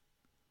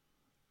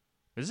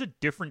 This is a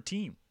different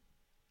team.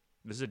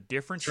 This is a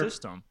different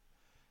system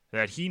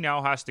that he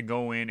now has to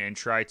go in and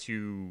try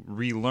to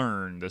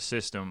relearn the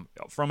system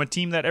from a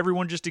team that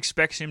everyone just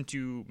expects him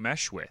to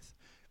mesh with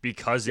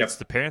because it's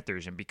the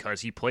Panthers and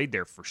because he played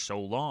there for so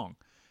long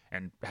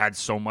and had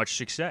so much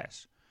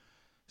success.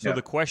 So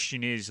the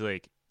question is,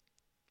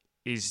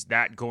 is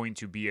that going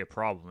to be a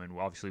problem? And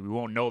obviously we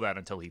won't know that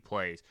until he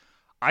plays.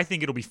 I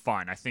think it'll be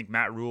fine. I think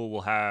Matt Rule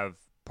will have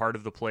part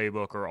of the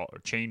playbook or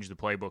change the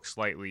playbook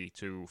slightly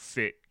to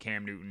fit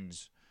Cam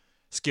Newton's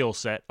skill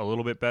set a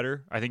little bit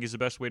better, I think is the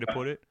best way to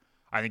put it.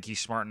 I think he's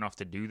smart enough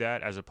to do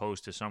that, as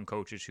opposed to some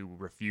coaches who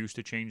refuse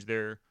to change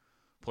their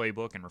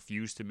playbook and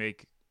refuse to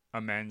make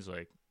amends.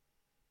 No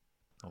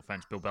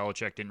offense, Bill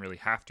Belichick didn't really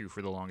have to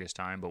for the longest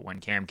time, but when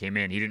Cam came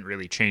in, he didn't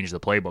really change the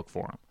playbook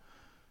for him.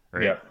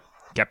 Right? Yeah.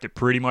 Kept it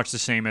pretty much the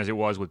same as it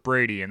was with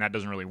Brady, and that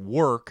doesn't really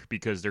work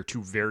because they're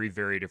two very,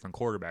 very different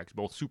quarterbacks,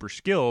 both super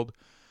skilled,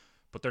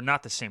 but they're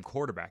not the same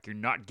quarterback. You're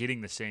not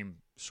getting the same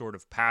sort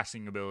of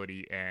passing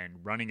ability and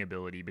running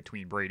ability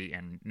between Brady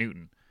and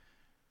Newton.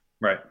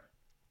 Right.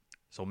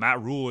 So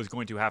Matt Rule is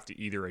going to have to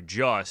either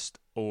adjust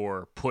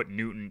or put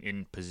Newton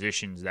in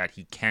positions that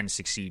he can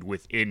succeed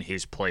within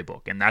his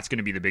playbook. And that's going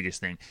to be the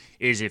biggest thing,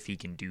 is if he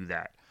can do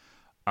that.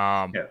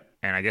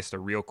 And I guess the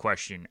real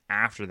question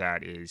after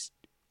that is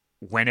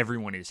when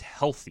everyone is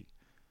healthy,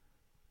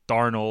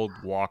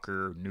 Darnold,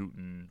 Walker,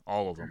 Newton,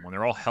 all of them, when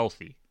they're all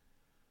healthy,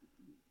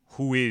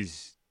 who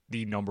is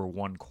the number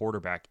one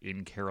quarterback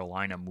in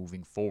Carolina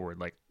moving forward?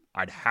 Like,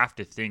 I'd have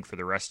to think for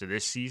the rest of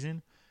this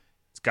season,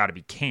 it's got to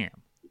be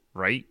Cam,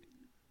 right?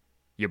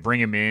 You bring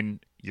him in,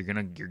 you're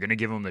gonna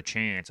give him the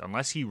chance,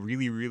 unless he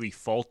really, really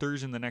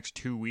falters in the next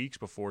 2 weeks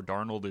before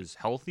Darnold is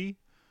healthy.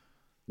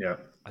 Yeah,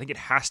 I think it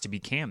has to be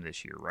Cam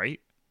this year, right?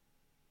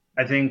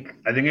 I think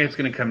it's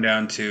going to come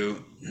down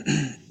to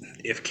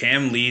if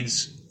Cam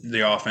leads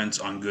the offense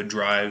on good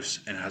drives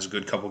and has a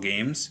good couple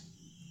games.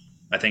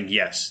 I think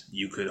yes,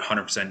 you could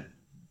 100%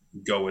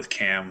 go with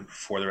Cam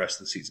for the rest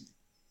of the season.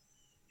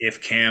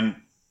 If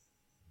Cam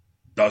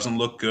doesn't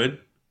look good,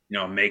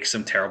 makes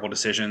some terrible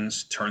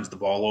decisions, turns the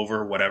ball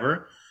over,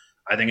 whatever,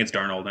 I think it's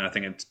Darnold, and I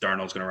think it's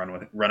Darnold's going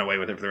to run away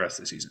with it for the rest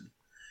of the season.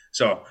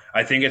 So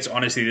I think it's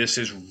honestly, this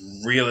is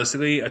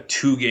realistically a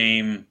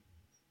two-game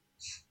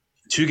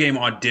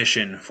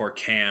audition for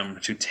Cam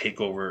to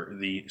take over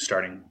the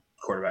starting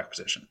quarterback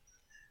position.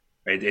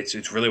 Right?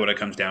 It's really what it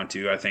comes down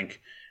to. I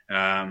think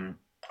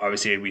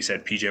obviously we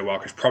said PJ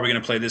Walker's probably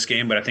going to play this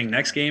game, but I think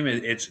next game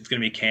it's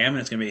going to be Cam,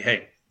 and it's going to be,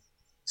 hey,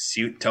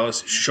 show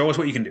us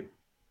what you can do,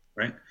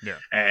 right? Yeah,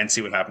 and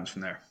see what happens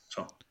from there.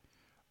 So,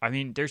 I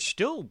mean, they're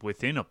still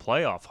within a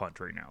playoff hunt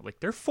right now. Like,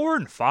 they're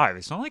 4-5.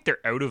 It's not like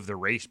they're out of the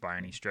race by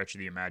any stretch of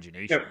the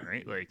imagination,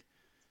 right? Like,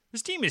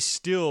 this team is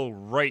still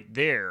right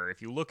there.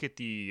 If you look at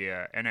the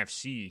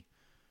NFC,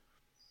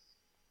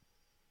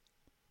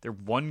 they're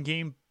one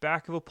game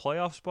back of a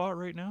playoff spot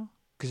right now.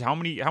 Because how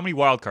many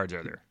wild cards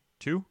are there?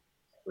 2?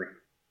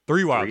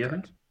 3 wild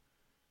cards.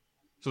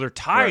 So they're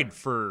tied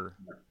for.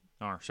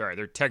 Oh, sorry,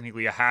 they're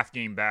technically a half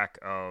game back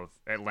of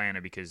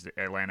Atlanta because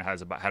Atlanta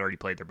had already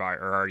played their bye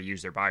or already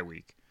used their bye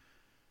week.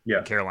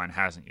 Yeah, Carolina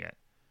hasn't yet.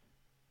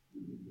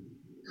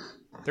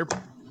 The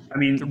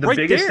right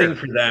biggest there. thing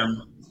for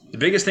them. The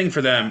biggest thing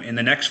for them in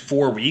the next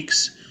 4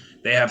 weeks,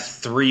 they have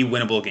 3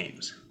 winnable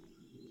games.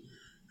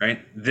 Right?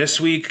 This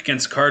week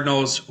against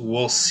Cardinals,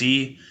 we'll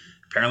see.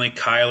 Apparently,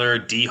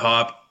 Kyler,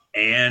 D-Hop,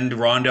 and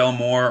Rondell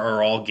Moore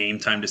are all game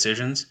time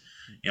decisions.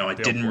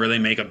 It didn't really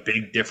make a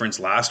big difference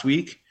last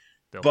week,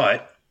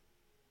 but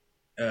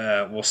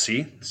we'll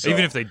see. So,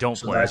 even if they don't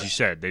play, as you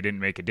said, they didn't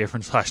make a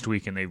difference last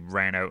week, and they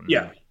ran out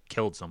and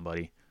killed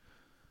somebody.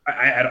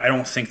 I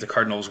don't think the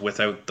Cardinals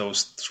without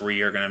those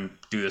 3 are going to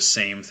do the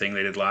same thing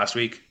they did last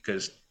week,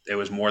 because it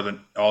was more than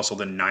also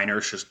the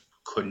Niners just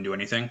couldn't do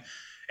anything,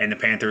 and the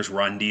Panthers'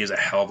 run D is a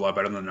hell of a lot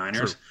better than the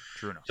Niners.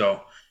 True enough.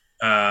 So,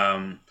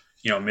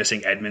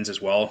 missing Edmonds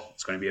as well,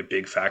 it's going to be a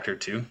big factor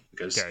too,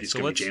 because it's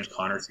going to be James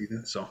Conner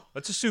season. So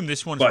let's assume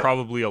this one's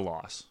probably a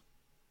loss.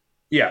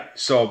 Yeah.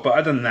 So, but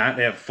other than that,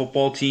 they have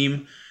football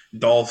team,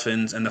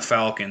 Dolphins, and the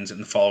Falcons in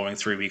the following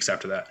 3 weeks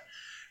after that,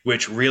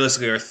 which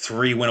realistically are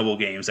 3 winnable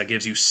games. That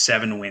gives you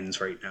 7 wins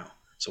right now.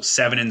 So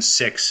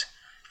 7-6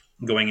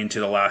 going into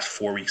the last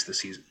 4 weeks of the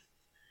season.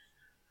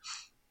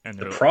 And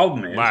the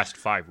problem is last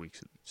 5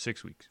 weeks,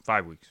 6 weeks,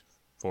 5 weeks,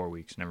 4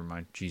 weeks. Never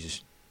mind.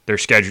 Jesus. The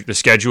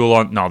schedule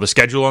on the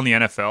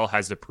NFL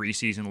has the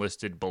preseason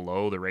listed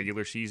below the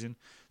regular season,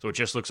 so it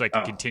just looks like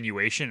a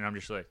continuation. And I'm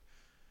just like,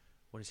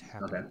 what is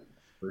happening? Okay.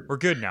 We're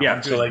good now. Yeah.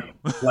 So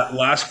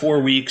last 4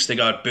 weeks they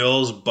got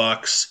Bills,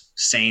 Bucks,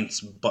 Saints,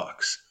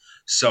 Bucks.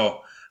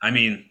 So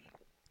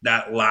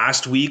that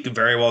last week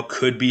very well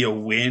could be a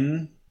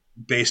win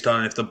based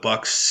on if the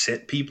Bucks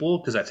sit people,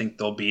 because I think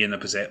they'll be in the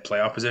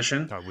playoff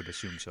position. I would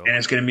assume so. And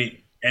it's going to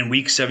be. And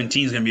week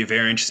 17 is going to be a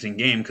very interesting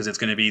game because it's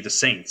going to be the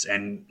Saints.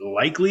 And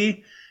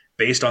likely,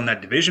 based on that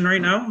division right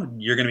now,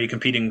 you're going to be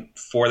competing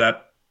for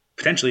that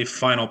potentially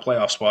final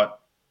playoff spot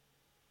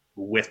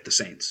with the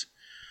Saints.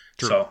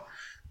 True. So,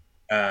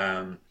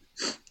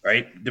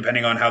 right,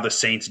 depending on how the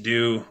Saints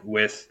do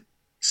with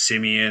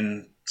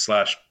Simeon /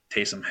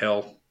 Taysom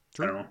Hill,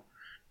 True. I don't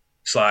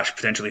know, /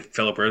 potentially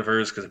Phillip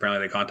Rivers, because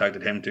apparently they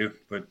contacted him too.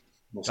 But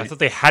we'll see. I thought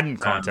they hadn't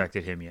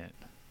contacted him yet.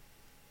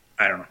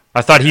 I don't know.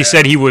 I thought he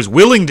said he was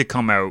willing to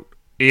come out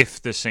if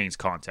the Saints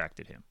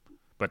contacted him,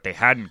 but they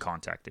hadn't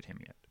contacted him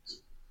yet.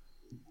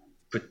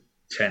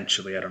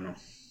 Potentially, I don't know.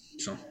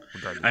 So,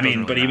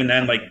 but even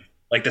then,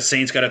 like the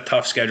Saints got a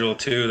tough schedule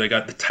too. They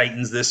got the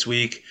Titans this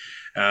week.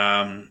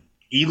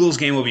 Eagles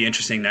game will be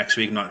interesting next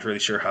week. Not really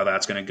sure how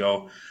that's going to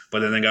go.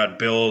 But then they got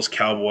Bills,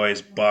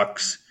 Cowboys,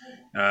 Bucks.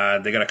 They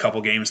got a couple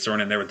games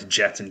thrown in there with the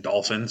Jets and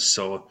Dolphins.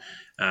 So,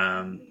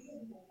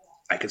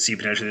 I could see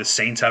potentially the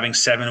Saints having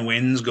 7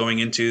 wins going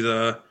into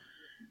the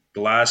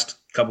last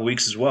couple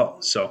weeks as well.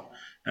 So,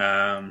 they're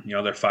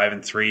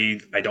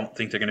 5-3. I don't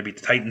think they're going to beat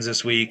the Titans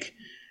this week.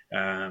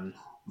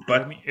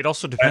 But it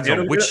also depends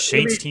on which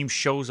Saints team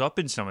shows up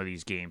in some of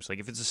these games. Like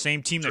if it's the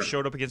same team that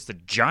showed up against the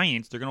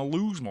Giants, they're going to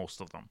lose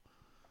most of them.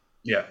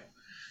 Yeah.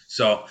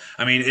 So,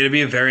 it'll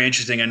be a very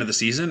interesting end of the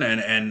season,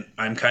 and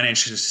I'm kind of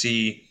interested to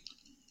see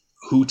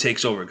who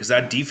takes over, because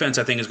that defense,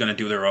 I think, is going to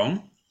do their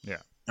own. Yeah.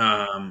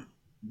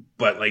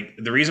 But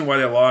the reason why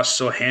they lost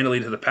so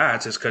handily to the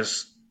Pats is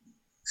because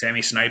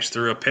Sammy Snipes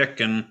threw a pick,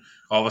 and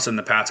all of a sudden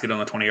the Pats get on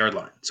the 20-yard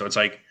line. So it's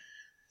like,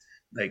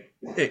 like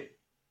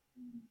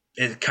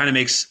it kind of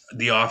makes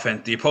the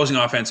opposing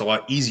offense, a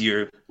lot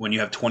easier when you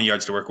have 20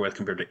 yards to work with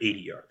compared to 80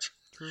 yards.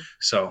 True.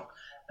 So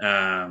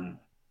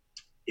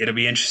it'll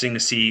be interesting to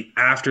see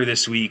after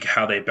this week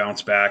how they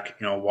bounce back.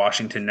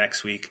 Washington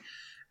next week.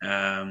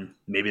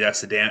 Maybe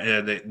that's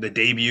the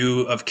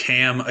debut of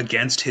Cam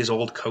against his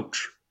old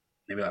coach.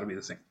 Maybe that'll be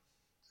the thing.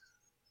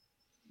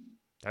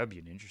 That would be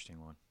an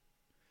interesting one.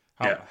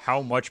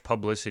 How much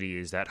publicity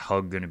is that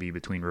hug going to be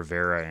between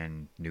Rivera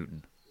and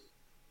Newton?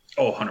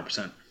 Oh,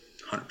 100%.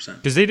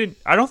 100%. Because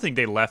I don't think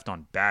they left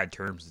on bad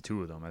terms, the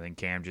two of them. I think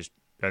Cam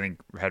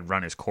had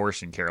run his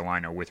course in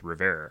Carolina with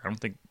Rivera. I don't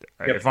think,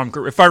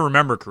 if I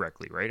remember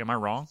correctly, right? Am I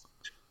wrong?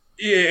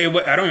 Yeah,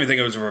 I don't even think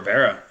it was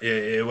Rivera.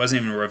 It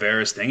wasn't even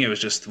Rivera's thing. It was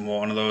just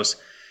one of those.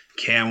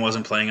 Cam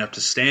wasn't playing up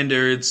to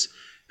standards.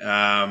 They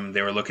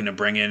were looking to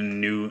bring in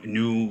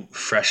new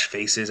fresh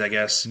faces, I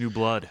guess. New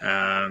blood.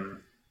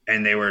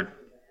 And they were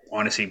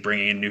honestly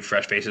bringing in new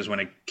fresh faces when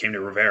it came to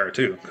Rivera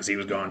too, because he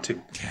was gone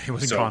too. Yeah, he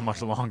wasn't gone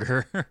much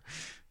longer.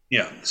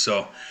 Yeah,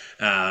 so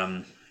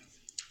I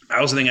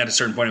also think at a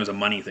certain point it was a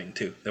money thing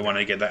too. They wanted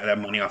to get that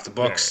money off the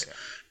books. Yeah.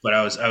 But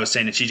I was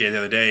saying to TJ the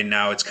other day,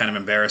 now it's kind of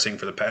embarrassing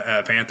for the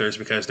Panthers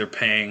because they're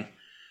paying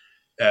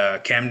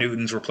Cam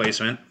Newton's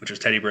replacement, which is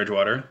Teddy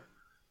Bridgewater.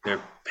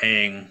 They're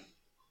paying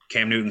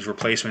Cam Newton's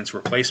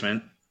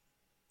replacement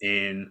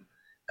in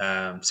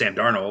Sam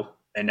Darnold,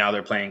 and now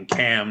they're playing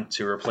Cam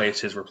to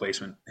replace his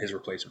replacement. His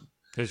replacement.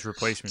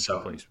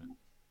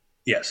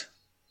 Yes.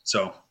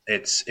 So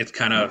it's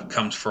kind of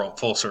comes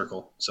full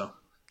circle. So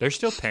they're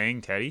still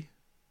paying Teddy.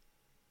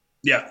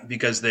 Yeah,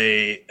 because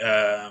they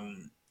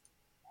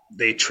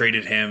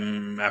traded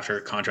him after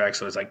a contract,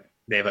 so it's like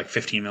they have like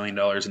 $15 million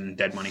in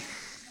dead money.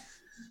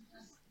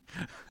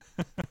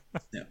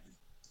 Yeah.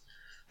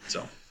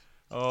 So.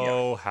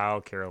 Oh, how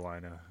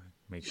Carolina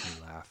makes me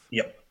laugh.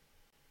 Yep.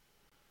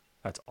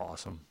 That's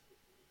awesome.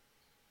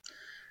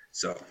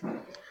 So,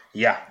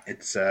 yeah,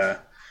 it's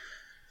a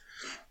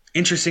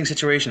interesting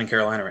situation in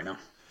Carolina right now.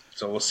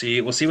 So we'll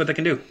see what they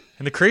can do.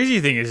 And the crazy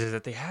thing is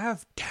that they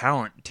have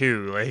talent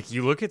too. Like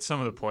you look at some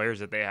of the players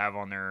that they have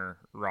on their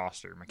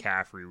roster.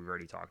 McCaffrey, we've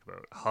already talked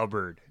about.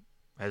 Hubbard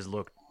has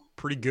looked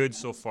pretty good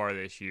so far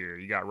this year.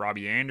 You got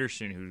Robbie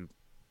Anderson, who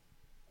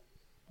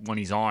when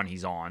he's on,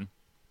 he's on.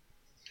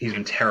 He's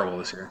been terrible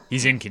this year.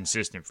 He's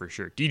inconsistent for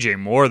sure. DJ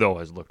Moore though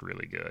has looked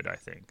really good, I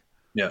think.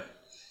 Yeah.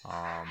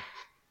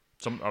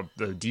 Some of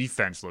the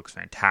defense looks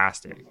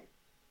fantastic.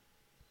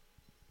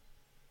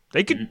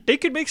 They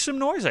could make some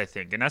noise, I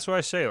think, and that's why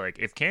I say, like,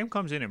 if Cam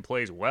comes in and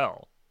plays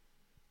well.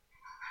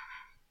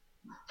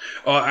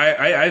 Oh,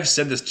 I've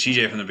said this to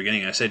TJ from the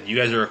beginning. I said you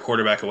guys are a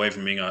quarterback away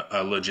from being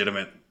a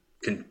legitimate,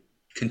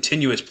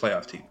 continuous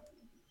playoff team.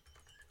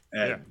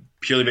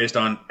 Purely based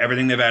on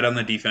everything they've had on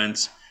the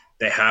defense,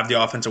 they have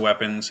the offensive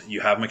weapons.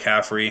 You have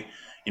McCaffrey.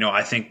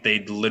 I think they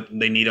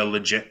need a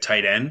legit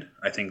tight end.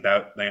 I think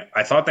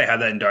I thought they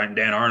had that in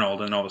Dan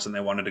Arnold, and all of a sudden they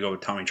wanted to go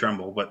with Tommy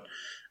Tremble. But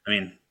I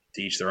mean,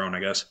 to each their own,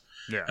 I guess.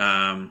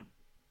 Yeah.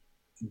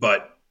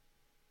 But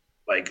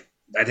like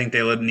I think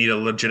they need a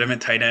legitimate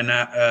tight end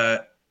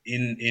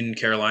in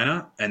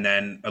Carolina, and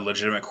then a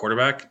legitimate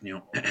quarterback.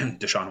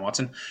 Deshaun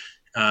Watson.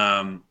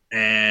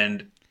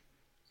 And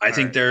I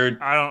think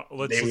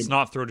let's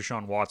not throw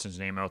Deshaun Watson's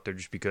name out there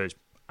just because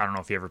I don't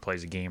know if he ever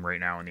plays a game right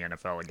now in the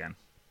NFL again.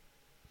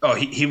 Oh,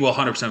 he will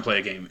 100% play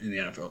a game in the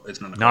NFL. It's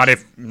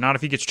not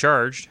if he gets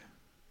charged.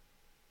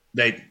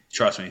 They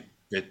trust me.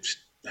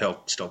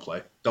 He'll still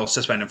play. They'll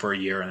suspend him for a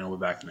year and he'll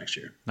be back the next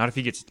year. Not if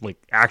he gets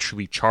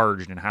actually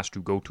charged and has to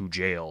go to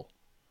jail.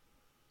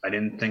 I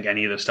didn't think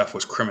any of this stuff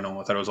was criminal.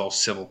 I thought it was all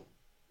civil.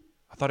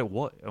 I thought it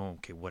was. Oh,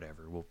 okay,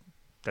 whatever. Well,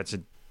 that's a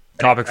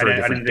topic for a different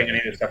day. I didn't think any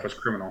of this stuff was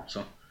criminal.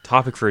 So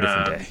topic for a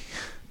different day.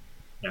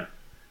 Yeah.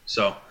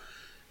 So,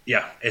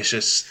 yeah, it's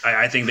just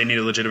I think they need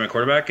a legitimate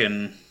quarterback,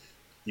 and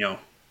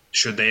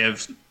should they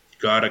have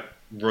got a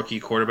rookie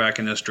quarterback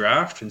in this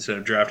draft instead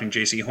of drafting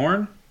J.C.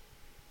 Horn?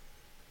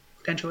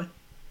 Potentially.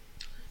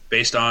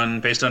 Based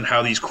on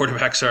how these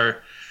quarterbacks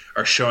are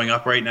showing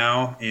up right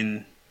now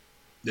in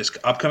this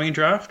upcoming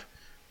draft,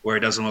 where it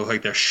doesn't look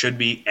like there should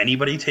be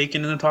anybody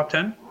taken in the top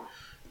 10.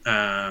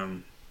 Now.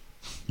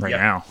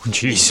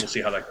 Jeez. We'll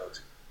see how that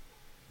goes.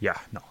 Yeah,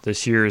 no.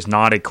 This year is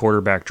not a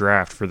quarterback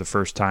draft for the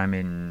first time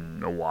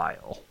in a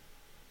while.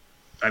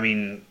 I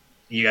mean,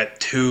 you got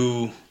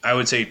two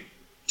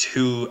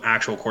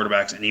actual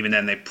quarterbacks, and even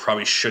then they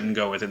probably shouldn't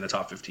go within the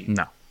top 15.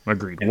 No,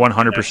 agreed.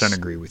 100%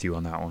 agree with you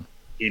on that one.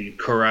 In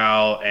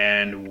Corral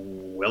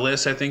and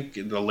Willis, I think,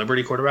 the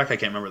Liberty quarterback. I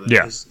can't remember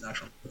his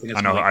actual.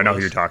 I know who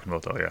you're talking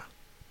about, though, yeah.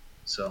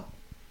 So,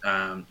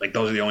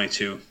 those are the only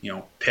two.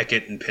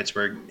 Pickett and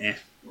Pittsburgh,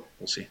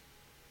 we'll see.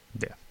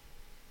 Yeah.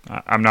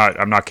 I'm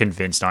not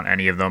convinced on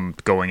any of them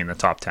going in the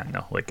top 10,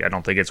 though. I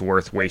don't think it's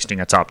worth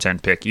wasting a top 10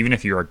 pick, even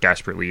if you are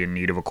desperately in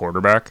need of a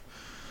quarterback.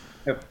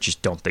 Yep.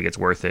 Just don't think it's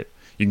worth it.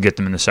 You can get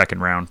them in the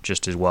second round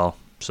just as well.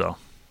 So,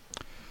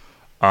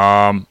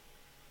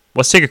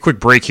 let's take a quick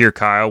break here,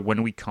 Kyle.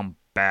 When we come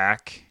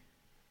back,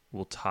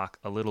 we'll talk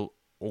a little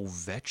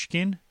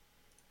Ovechkin.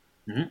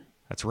 Mm-hmm.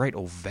 That's right,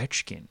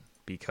 Ovechkin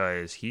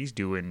because he's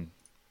doing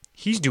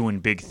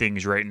big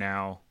things right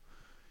now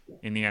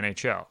in the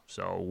NHL.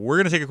 So we're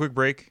going to take a quick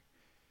break.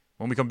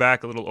 When we come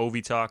back, a little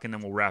OV talk, and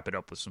then we'll wrap it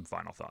up with some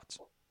final thoughts.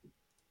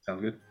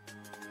 Sounds good.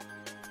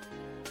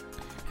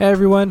 Hey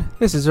everyone,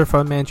 this is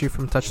Irfan Manji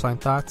from Touchline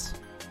Thoughts.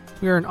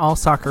 We are an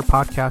all-soccer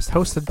podcast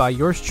hosted by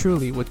yours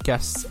truly with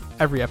guests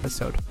every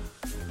episode.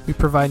 We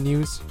provide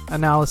news,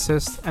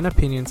 analysis, and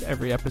opinions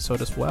every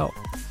episode as well.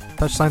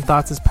 Touchline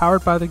Thoughts is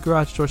powered by the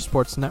Garage Door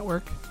Sports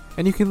Network,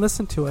 and you can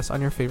listen to us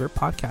on your favorite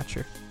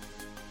podcatcher.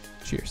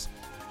 Cheers.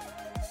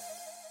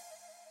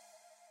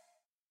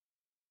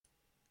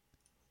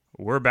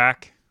 We're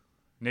back.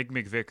 Nick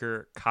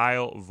McVicker,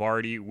 Kyle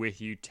Vardy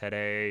with you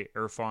today.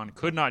 Irfan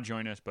could not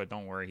join us, but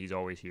don't worry, he's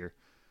always here.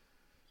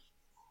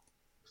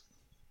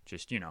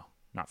 Just,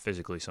 not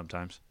physically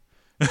sometimes.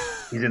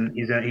 He's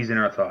in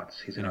our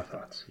thoughts. He's in our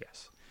thoughts.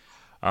 Yes.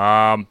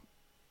 I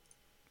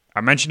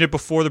mentioned it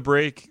before the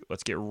break.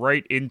 Let's get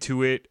right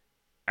into it.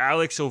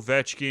 Alex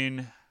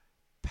Ovechkin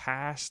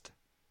passed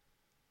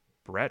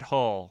Brett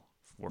Hull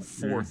for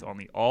fourth on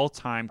the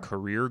all-time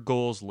career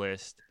goals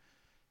list.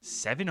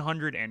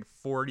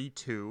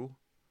 742.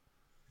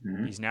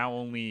 Mm-hmm. He's now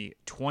only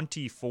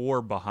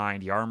 24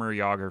 behind Jaromir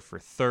Jagr for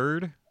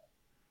third.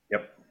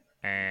 Yep.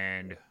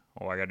 And,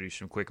 I got to do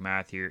some quick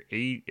math here.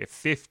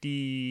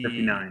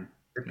 59,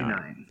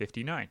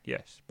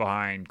 yes.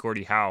 Behind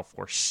Gordie Howe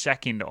for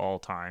second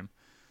all-time.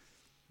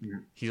 Mm-hmm.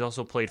 He's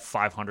also played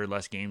 500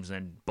 less games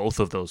than both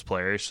of those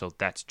players, so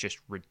that's just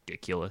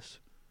ridiculous.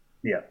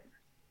 Yeah.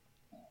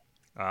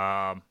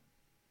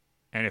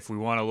 And if we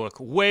want to look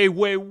way,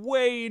 way,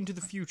 way into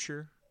the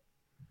future,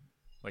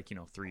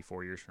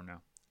 3-4 years from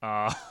now.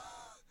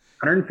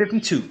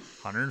 152.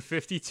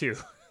 152.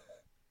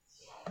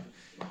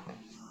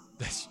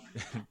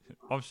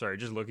 I'm sorry,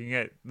 just looking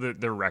at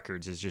the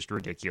records is just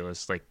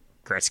ridiculous. Like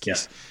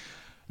Gretzky's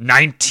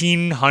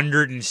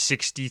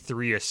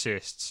 1,963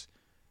 assists.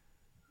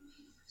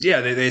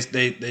 Yeah, they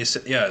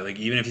like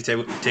even if you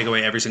take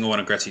away every single one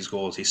of Gretzky's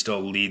goals, he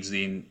still leads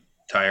the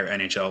entire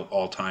NHL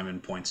all time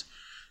in points.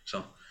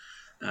 So,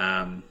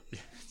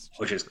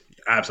 which is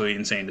absolutely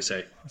insane to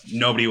say.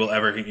 Nobody will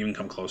ever even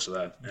come close to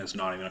that. And it's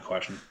not even a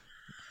question.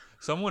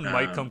 Someone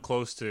might come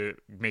close to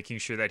making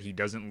sure that he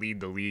doesn't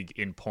lead the league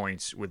in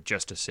points with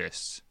just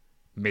assists.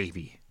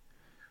 Maybe.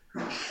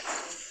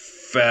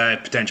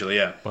 Potentially,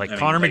 yeah.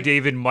 Connor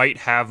McDavid might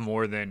have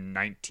more than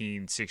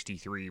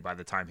 1963 by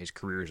the time his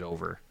career is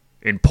over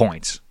in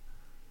points.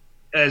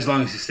 As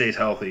long as he stays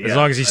healthy. As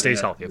long as he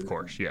stays healthy, of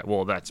course. Yeah.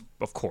 Well, that's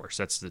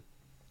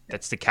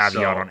the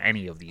caveat on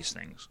any of these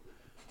things.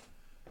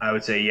 I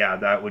would say,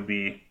 that would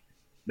be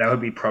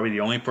probably the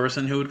only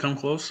person who would come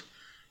close.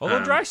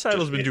 Although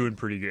Draisaitl's been doing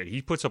pretty good.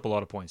 He puts up a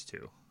lot of points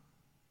too.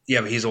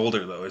 Yeah, but he's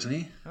older though, isn't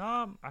he?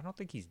 I don't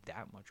think he's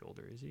that much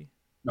older, is he?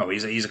 No,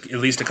 he's at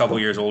least a couple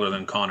years older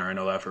than Connor. I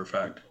know that for a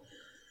fact.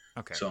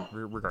 Okay. So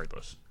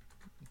regardless.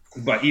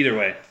 But either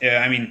way,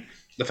 yeah, I mean,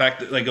 the fact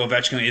that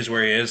Ovechkin is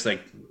where he is,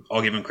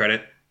 I'll give him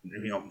credit.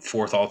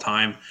 Fourth all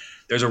time.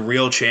 There's a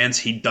real chance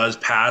he does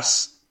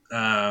pass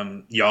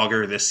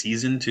Jagr this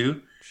season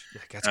too.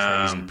 That's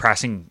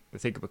crazy.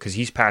 Because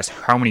he's passed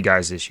how many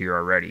guys this year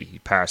already? He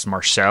passed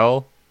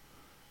Marcel,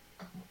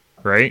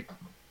 right?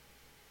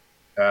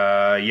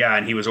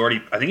 And he was already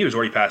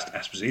past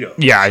Esposito.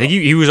 Yeah, I think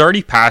he was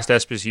already past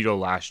Esposito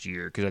last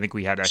year because I think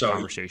we had that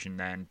conversation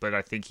then. But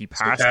I think he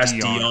passed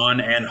Dion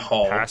and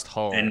Hull. Passed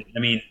Hull. And,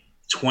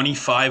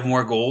 25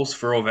 more goals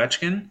for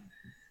Ovechkin?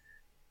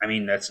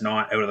 That's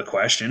not out of the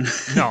question.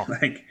 No.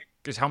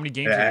 Because how many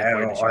games did he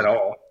play this year? At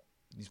all.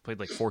 He's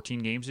played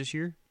 14 games this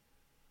year?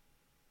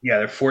 Yeah,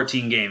 they're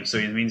 14 games. So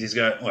it means he's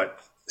got,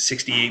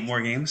 68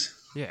 more games?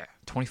 Yeah,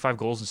 25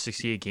 goals in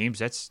 68 games.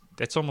 That's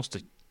almost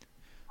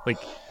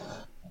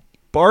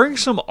barring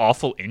some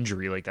awful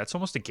injury, that's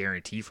almost a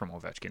guarantee from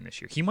Ovechkin this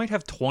year. He might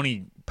have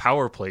 20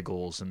 power play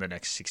goals in the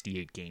next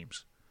 68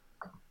 games.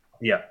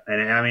 Yeah,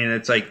 and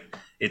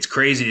it's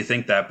crazy to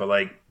think that,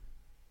 but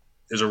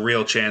there's a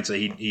real chance that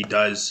he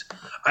does.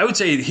 I would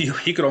say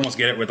he could almost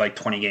get it with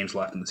 20 games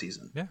left in the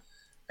season. Yeah.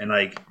 And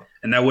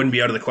that wouldn't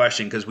be out of the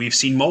question because we've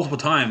seen multiple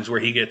times where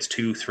he gets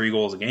 2-3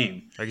 goals a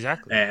game.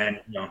 Exactly. And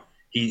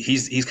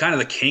he's kind of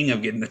the king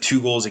of getting the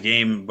 2 goals a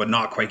game, but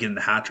not quite getting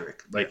the hat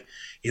trick.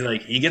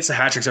 He gets the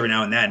hat tricks every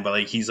now and then,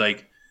 but he's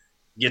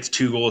gets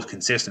 2 goals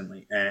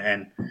consistently.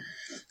 And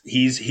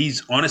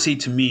he's honestly,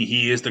 to me,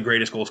 he is the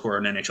greatest goal scorer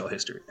in NHL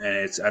history,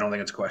 and I don't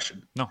think it's a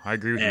question. No, I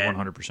agree with you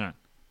 100%.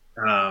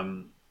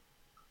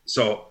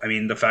 So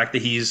the fact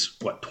that he's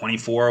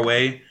 24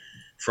 away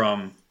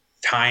from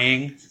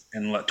tying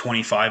and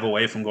 25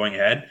 away from going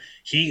ahead,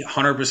 he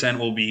 100%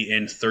 will be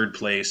in third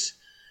place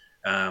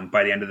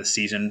by the end of the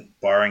season,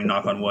 barring,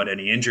 knock on wood,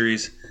 any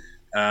injuries.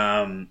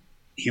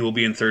 He will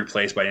be in third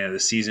place by the end of the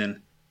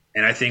season,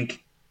 and I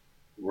think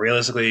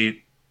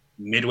realistically,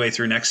 midway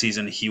through next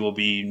season, he will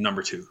be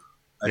number 2.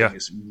 I think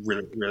it's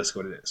really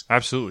realistically what it is.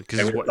 Absolutely,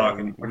 because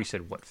we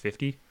said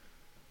 50?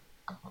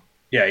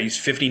 Yeah, he's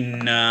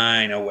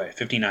 59 away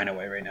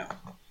right now.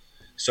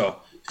 So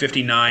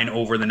 59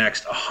 over the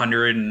next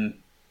 130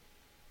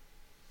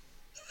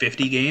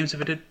 50 games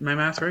if I did my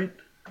math right.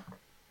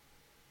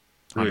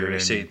 We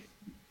say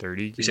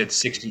 30. We said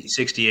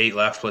 68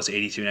 left plus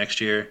 82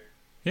 next year.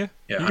 Yeah,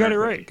 you got it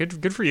right.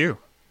 Good for you.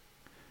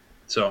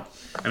 So,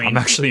 I mean, I'm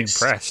actually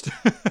impressed.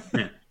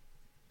 Yeah.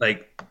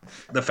 Like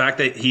the fact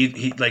that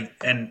he like,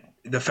 and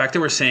the fact that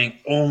we're saying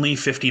only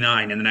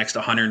 59 in the next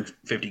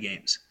 150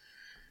 games.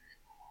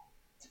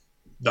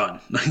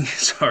 Done.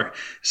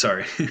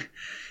 Sorry.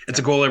 It's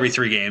a goal every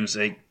 3 games.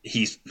 Like,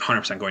 he's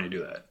 100% going to do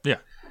that. Yeah,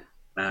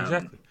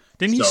 exactly.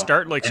 Didn't he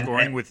start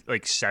scoring with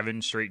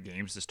 7 straight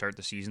games to start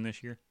the season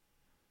this year?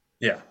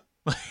 Yeah.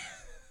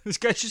 This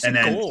guy's just a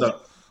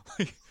goal.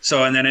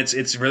 So and then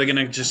it's really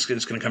gonna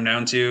come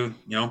down to,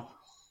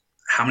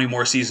 how many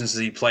more seasons does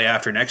he play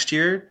after next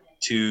year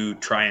to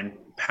try and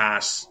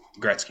pass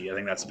Gretzky? I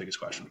think that's the biggest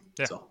question.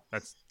 Yeah, so.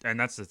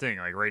 that's the thing.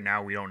 Like, right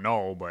now we don't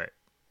know, but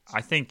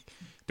I think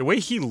the way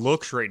he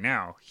looks right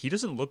now, he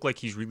doesn't look like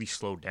he's really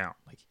slowed down.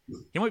 Like,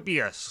 he might be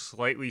a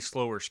slightly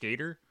slower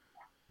skater,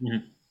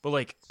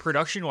 but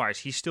production wise,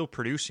 he's still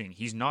producing.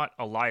 He's not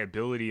a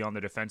liability on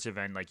the defensive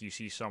end like you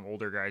see some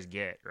older guys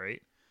get,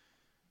 right?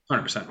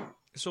 100%.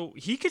 So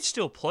he could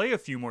still play a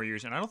few more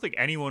years, and I don't think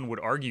anyone would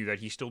argue that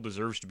he still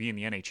deserves to be in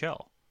the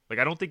NHL. Like,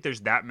 I don't think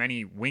there's that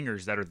many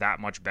wingers that are that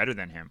much better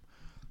than him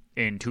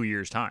in 2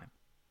 years' time,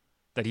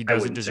 that he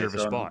doesn't deserve a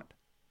spot.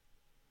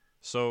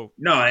 So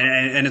no,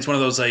 and it's one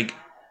of those, like,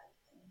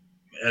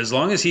 as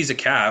long as he's a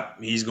cap,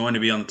 he's going to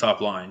be on the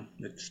top line.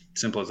 It's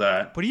simple as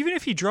that. But even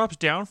if he drops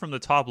down from the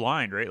top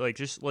line, right? Like,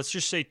 let's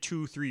just say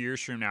 2-3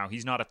 years from now,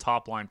 he's not a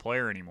top line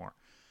player anymore.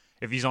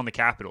 If he's on the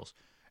Capitals.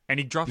 And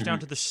he drops down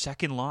to the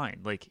second line.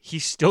 Like,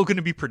 he's still going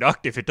to be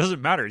productive. It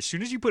doesn't matter. As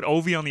soon as you put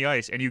Ovi on the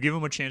ice and you give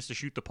him a chance to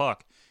shoot the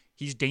puck,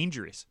 he's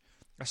dangerous.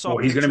 I saw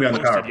he's going to be on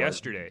the power play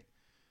yesterday.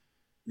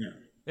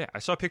 Yeah, I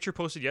saw a picture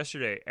posted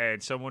yesterday,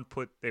 and someone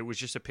it was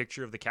just a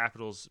picture of the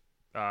Capitals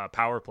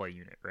power play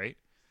unit, right?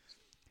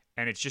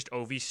 And it's just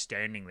Ovi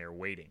standing there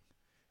waiting.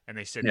 And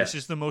they said, This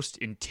is the most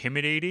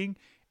intimidating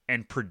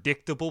and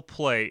predictable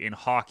play in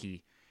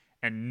hockey,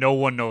 and no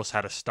one knows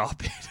how to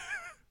stop it.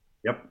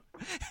 Yep.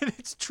 And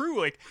it's true.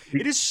 Like,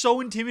 it is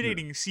so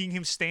intimidating seeing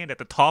him stand at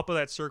the top of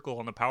that circle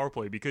on the power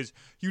play, because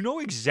you know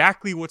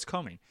exactly what's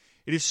coming.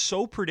 It is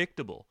so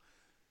predictable.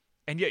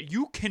 And yet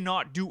you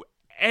cannot do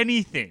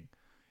anything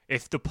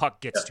if the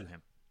puck gets to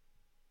him.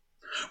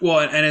 Well,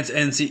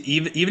 and see,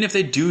 even if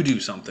they do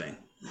something,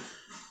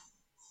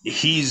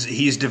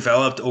 he's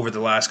developed over the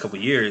last couple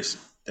of years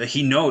that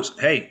he knows,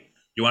 hey,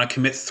 you want to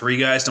commit 3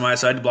 guys to my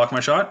side to block my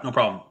shot? No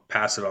problem.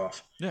 Pass it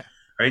off. Yeah.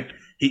 Right?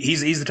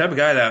 He's the type of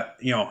guy that,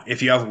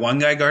 if you have one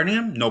guy guarding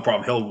him, no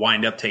problem. He'll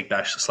wind up, take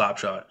that slap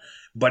shot.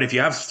 But if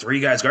you have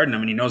 3 guys guarding him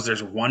and he knows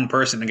there's one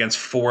person against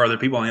 4 other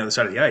people on the other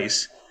side of the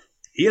ice,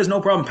 he has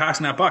no problem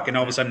passing that puck. And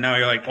all of a sudden now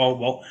you're like, oh,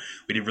 well,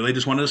 we really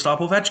just wanted to stop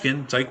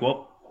Ovechkin. It's like,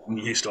 well,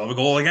 you still have a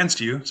goal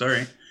against you.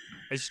 Sorry.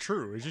 It's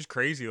true. It's just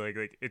crazy.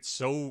 Like it's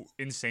so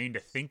insane to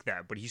think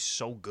that, but he's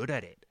so good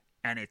at it.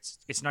 And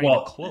it's not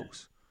even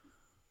close.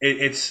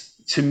 It's,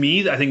 to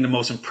me, I think the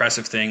most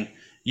impressive thing,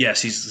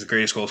 yes, he's the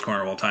greatest goal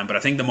scorer of all time, but I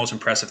think the most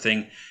impressive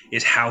thing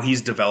is how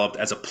he's developed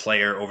as a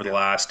player over the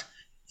last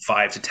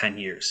 5 to 10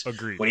 years.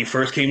 Agreed. When he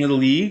first came to the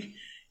league,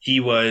 he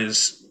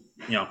was,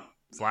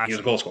 Flashy. He was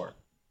a goal scorer.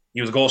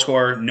 He was a goal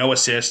scorer, no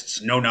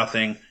assists, no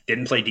nothing,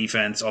 didn't play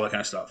defense, all that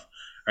kind of stuff,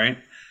 right?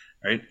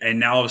 And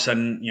now all of a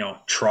sudden,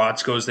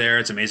 Trotz goes there.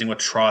 It's amazing what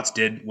Trotz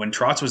did. When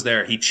Trotz was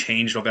there, he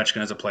changed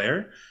Ovechkin as a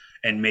player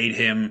and made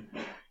him,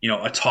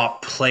 a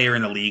top player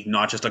in the league,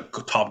 not just a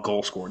top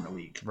goal scorer in the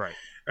league. Right.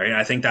 And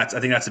I think that's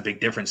a big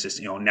difference. Is,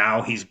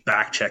 now he's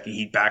back checking.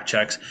 He back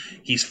checks.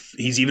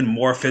 He's even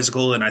more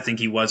physical than I think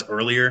he was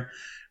earlier,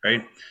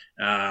 right?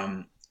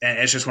 And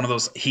it's just one of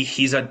those.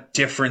 He's a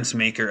difference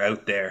maker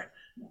out there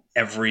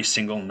every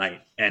single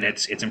night, and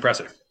it's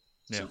impressive.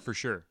 Yeah, for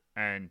sure.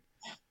 And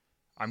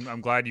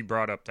I'm glad you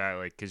brought up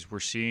that, because we're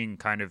seeing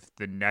kind of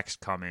the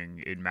next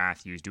coming in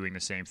Matthews doing the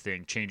same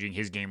thing, changing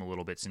his game a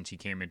little bit since he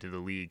came into the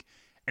league,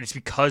 and it's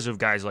because of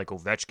guys like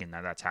Ovechkin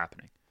that's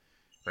happening,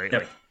 right?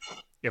 Yep.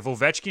 If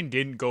Ovechkin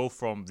didn't go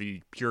from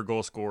the pure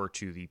goal scorer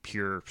to the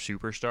pure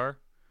superstar,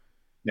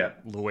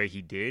 the way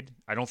he did,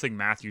 I don't think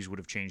Matthews would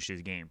have changed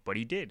his game, but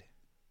he did,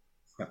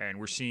 and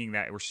we're seeing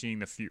that. We're seeing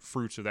the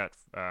fruits of that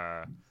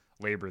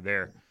labor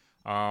there.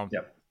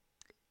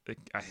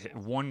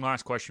 One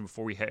last question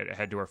before we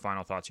head to our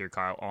final thoughts here,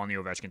 Kyle, on the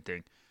Ovechkin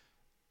thing.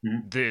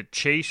 Mm-hmm. The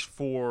chase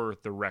for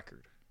the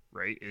record,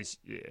 right? It's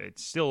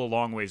still a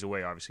long ways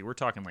away. Obviously, we're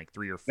talking like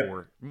 3 or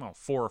 4,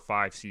 4 or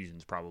 5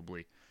 seasons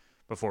probably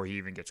before he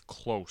even gets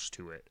close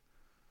to it.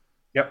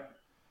 Yep.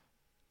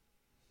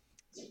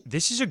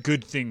 This is a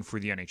good thing for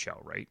the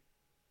NHL, right?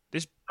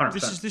 This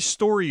 100%. This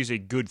story is a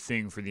good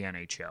thing for the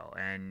NHL,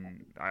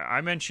 and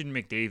I mentioned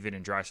McDavid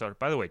and Draisaitl.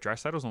 By the way,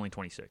 Draisaitl's only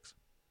 26.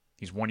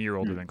 He's 1 year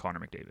older than Connor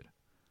McDavid.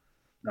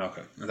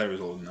 Okay, I thought he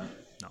was older than that.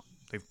 No,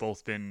 they've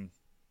both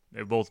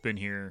been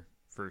here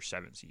for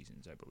 7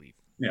 seasons, I believe.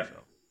 Yeah. So,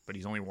 but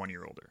he's only 1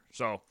 year older,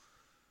 so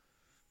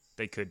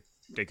they could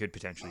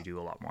potentially do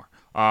a lot more.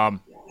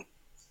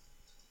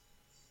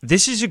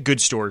 this is a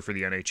good story for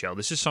the NHL.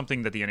 This is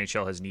something that the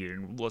NHL has needed.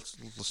 And let's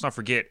not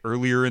forget,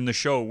 earlier in the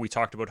show, we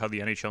talked about how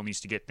the NHL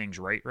needs to get things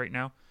right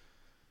now.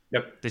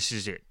 Yep. This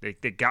is it.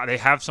 They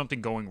have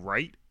something going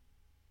right,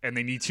 and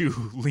they need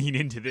to lean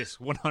into this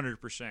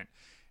 100%.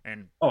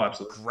 And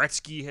absolutely.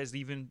 Gretzky has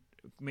even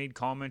made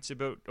comments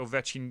about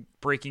Ovechkin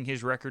breaking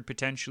his record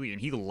potentially,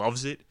 and he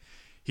loves it.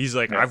 He's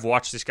like, I've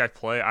watched this guy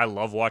play. I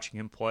love watching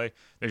him play.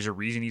 There's a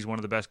reason he's one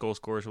of the best goal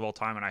scorers of all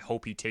time, and I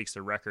hope he takes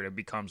the record and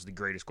becomes the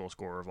greatest goal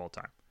scorer of all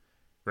time.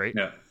 Right?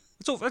 Yeah.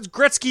 So that's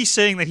Gretzky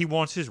saying that he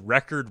wants his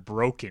record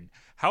broken.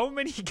 How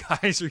many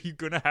guys are you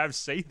going to have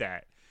say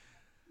that?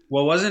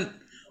 Well, wasn't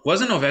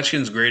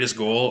Ovechkin's greatest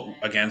goal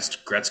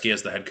against Gretzky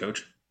as the head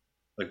coach?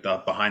 Like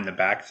the behind the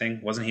back thing?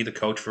 Wasn't he the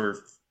coach for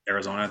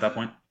Arizona at that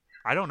point?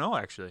 I don't know,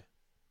 actually.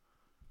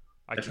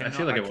 I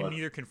feel like I it can was.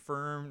 neither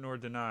confirm nor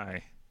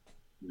deny.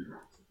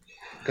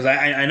 Because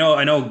I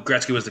know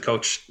Gretzky was the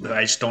coach, but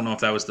I just don't know if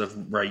that was the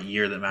right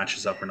year that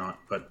matches up or not.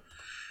 But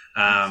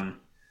I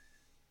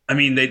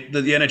mean, the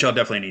NHL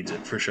definitely needs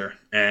it for sure,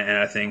 and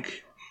I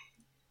think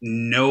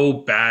no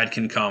bad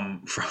can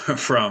come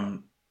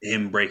from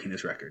him breaking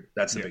this record.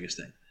 That's the biggest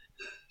thing.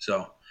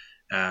 So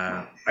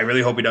I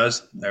really hope he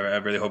does. I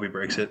really hope he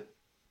breaks it.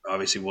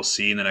 Obviously, we'll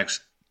see in the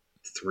next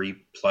 3+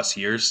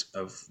 years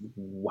of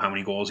how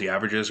many goals he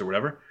averages or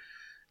whatever.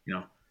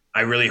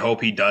 I really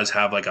hope he does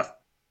have like a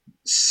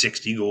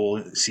 60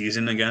 goal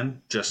season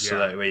again, just so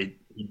that way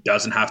he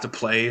doesn't have to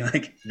play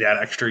like that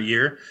extra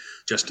year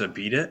just to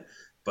beat it.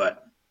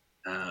 But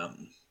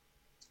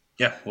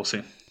we'll see.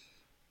 I'm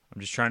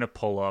just trying to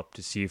pull up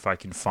to see if I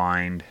can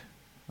find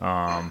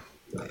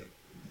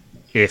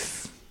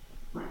if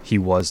he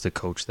was the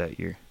coach that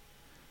year.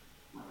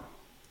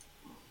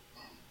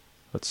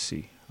 Let's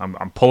see.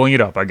 I'm pulling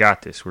it up. I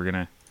got this. We're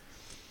gonna.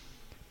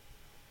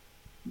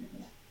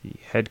 The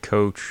head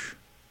coach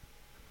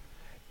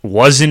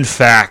was in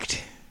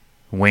fact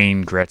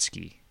Wayne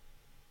Gretzky.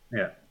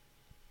 Yeah.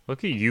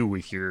 Look at you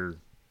with your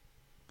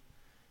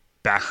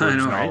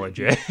backwards knowledge.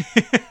 Right?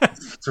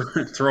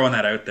 Throwing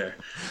that out there.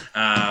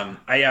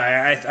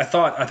 I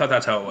thought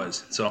that's how it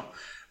was. So,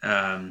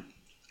 I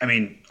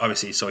mean,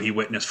 obviously, so he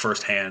witnessed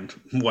firsthand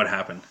what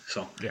happened.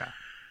 So yeah.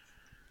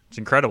 It's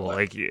incredible.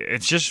 Like,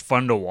 it's just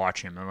fun to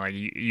watch him. And like,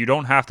 you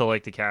don't have to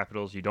like the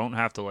Capitals. You don't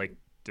have to like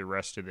the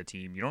rest of the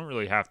team. You don't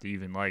really have to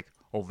even like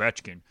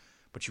Ovechkin,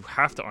 but you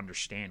have to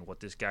understand what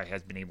this guy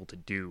has been able to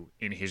do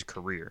in his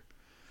career.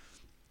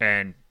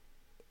 And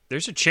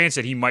there's a chance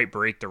that he might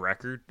break the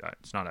record.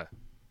 It's not a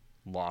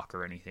lock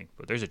or anything,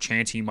 but there's a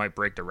chance he might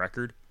break the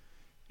record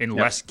in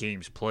less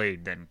games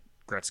played than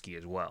Gretzky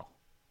as well.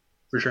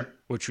 For sure.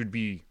 Which would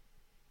be,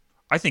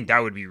 I think that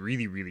would be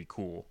really, really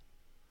cool.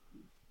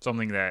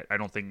 Something that I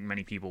don't think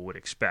many people would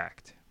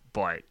expect.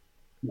 But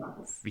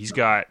he's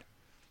got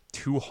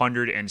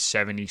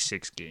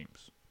 276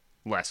 games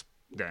less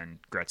than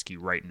Gretzky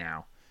right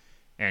now.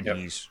 And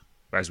he's,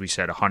 as we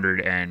said,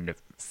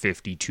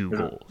 152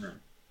 goals.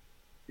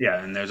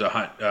 Yeah, and there's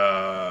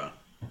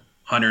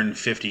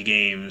 150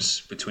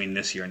 games between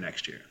this year and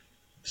next year.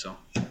 So,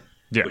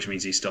 which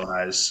means he still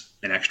has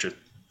an extra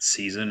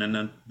season and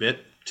a bit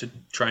to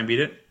try and beat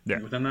it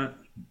within that.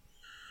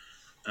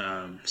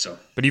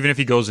 But even if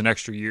he goes an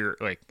extra year,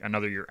 like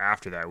another year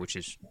after that, which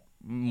is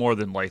more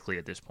than likely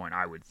at this point,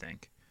 I would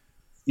think.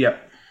 Yeah.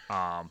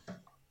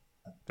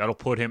 That'll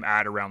put him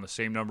at around the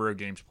same number of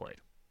games played.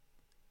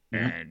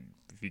 Mm-hmm. And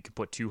if he could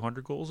put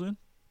 200 goals in,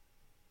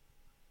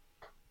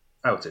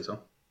 I would say so.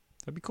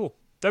 That'd be cool.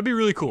 That'd be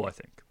really cool, I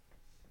think.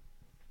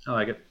 I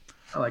like it.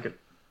 All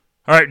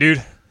right,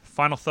 dude.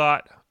 Final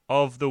thought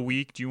of the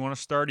week. Do you want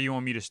to start or do you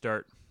want me to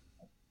start?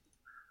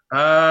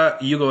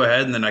 You go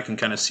ahead, and then I can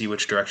kind of see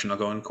which direction I'll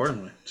go in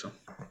accordingly. So,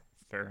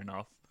 fair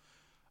enough.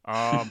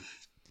 I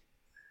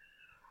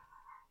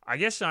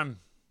guess I'm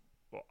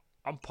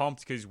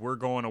pumped because we're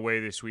going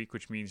away this week,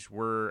 which means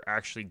we're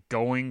actually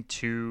going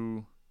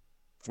to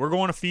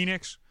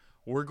Phoenix.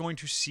 We're going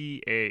to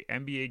see a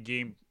NBA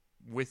game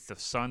with the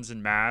Suns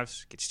and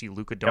Mavs. Get to see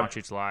Luka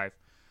Doncic live.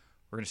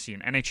 We're going to see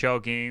an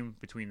NHL game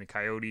between the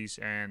Coyotes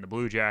and the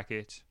Blue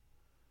Jackets.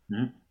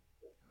 Mm-hmm.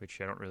 Which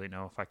I don't really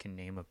know if I can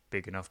name a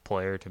big enough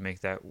player to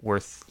make that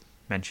worth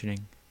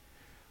mentioning.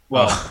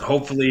 Well,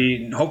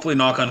 hopefully,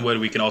 knock on wood,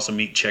 we can also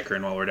meet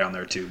Chikrin while we're down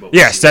there too. But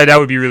yes, that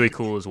would be really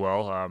cool as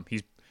well.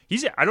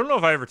 He's I don't know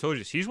if I ever told you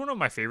this. He's one of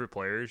my favorite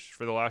players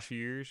for the last few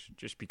years,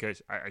 just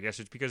because I guess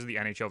it's because of the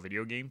NHL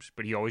video games.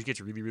 But he always gets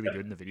really, really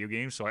good in the video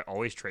games, so I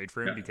always trade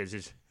for him because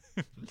you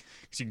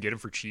can get him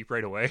for cheap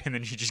right away, and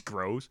then he just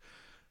grows.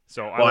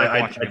 So I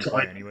like watching him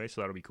play anyway.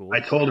 So that'll be cool.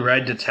 I told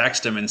Red to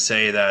text him and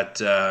say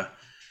that.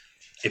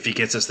 If he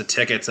gets us the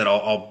tickets, that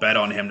I'll bet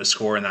on him to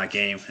score in that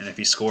game, and if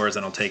he scores,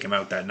 then I'll take him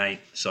out that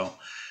night. So,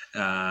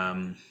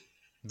 I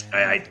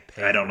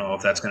don't know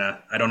if that's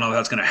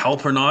gonna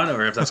help or not,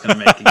 or if that's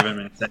gonna give him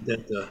an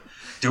incentive to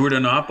do it or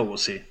not. But we'll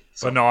see.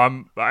 So. But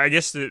no, I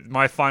guess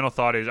my final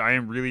thought is I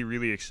am really,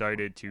 really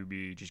excited to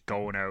be just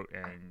going out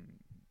and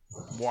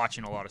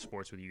watching a lot of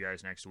sports with you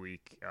guys next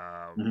week,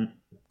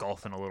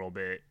 golfing a little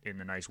bit in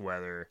the nice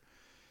weather,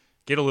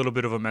 get a little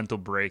bit of a mental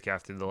break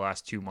after the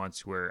last 2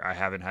 months where I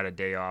haven't had a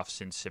day off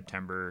since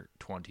September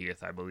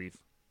 20th, I believe.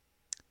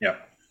 Yeah.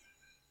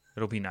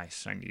 It'll be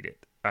nice. I need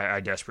it.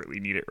 I desperately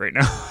need it right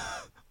now.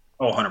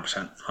 Oh,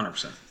 100%.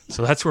 100%.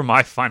 So that's where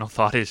my final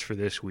thought is for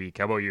this week.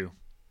 How about you?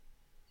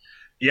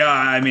 Yeah,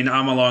 I mean,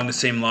 I'm along the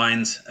same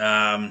lines.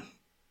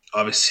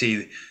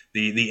 Obviously,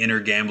 the inner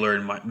gambler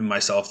and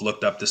myself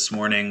looked up this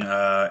morning,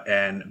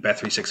 and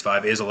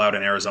Bet365 is allowed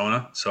in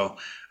Arizona. So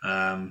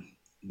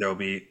there will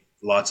be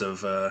lots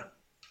of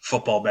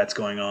football bets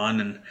going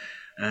on, and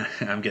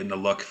I'm getting the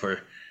look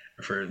for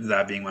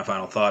that being my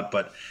final thought.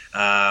 But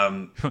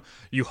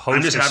you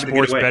host a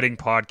sports betting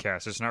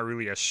podcast. It's not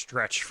really a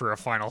stretch for a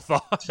final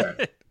thought.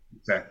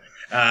 Sorry.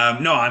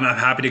 No, I'm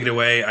happy to get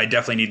away. I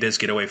definitely need to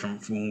get away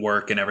from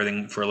work and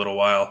everything for a little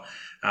while,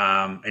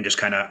 and just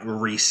kind of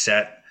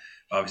reset,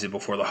 obviously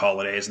before the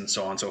holidays and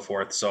so on and so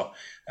forth. So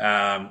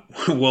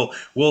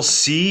we'll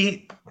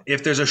see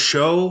if there's a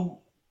show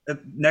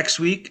next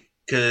week,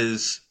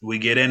 because we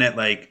get in at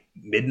like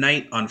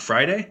midnight on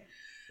Friday.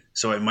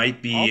 So it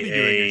might be, I'll be doing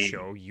a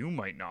show. You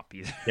might not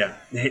be there. Yeah,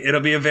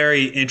 it'll be a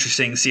very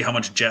interesting to see how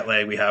much jet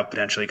lag we have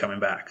potentially coming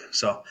back.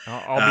 So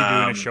I'll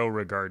be doing a show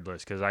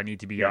regardless, because I need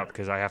to be up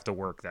because I have to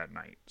work that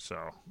night.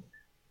 So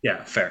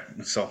yeah, fair.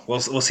 So we'll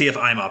see if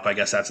I'm up. I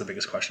guess that's the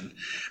biggest question.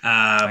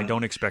 I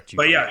don't expect you.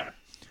 But yeah,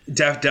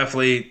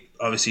 definitely.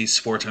 Obviously,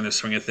 sports are in the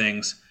swing of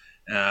things.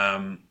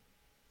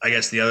 I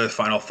guess the other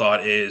final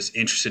thought is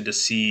interested to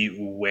see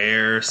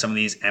where some of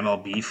these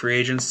MLB free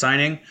agents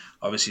signing.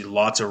 Obviously,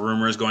 lots of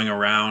rumors going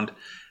around.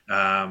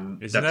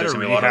 Isn't that a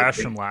rehash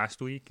from last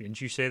week?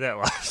 Didn't you say that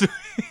last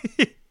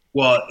week?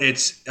 Well,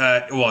 it's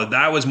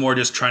that was more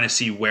just trying to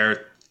see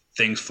where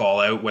things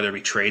fall out, whether it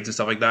be trades and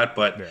stuff like that.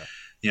 But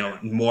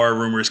more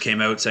rumors came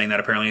out saying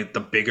that apparently the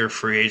bigger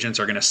free agents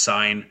are going to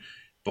sign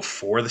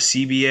before the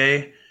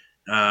CBA.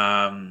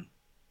 I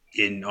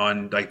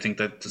think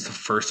that's the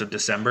 1st of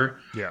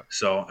December. Yeah.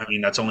 So, I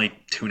mean, that's only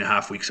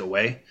 2.5 weeks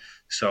away.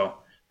 So,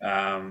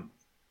 we'll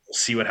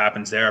see what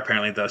happens there.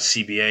 Apparently the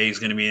CBA is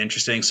going to be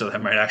interesting. So there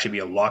might actually be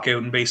a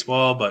lockout in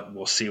baseball, but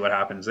we'll see what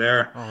happens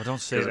there. Oh, don't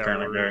say that.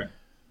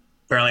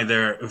 Apparently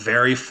they're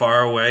very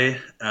far away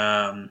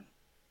in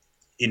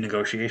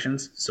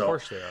negotiations. So of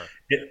course they are.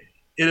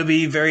 It'll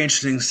be very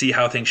interesting to see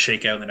how things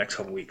shake out in the next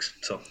couple of weeks.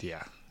 So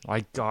yeah.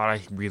 I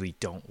really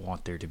don't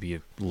want there to be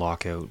a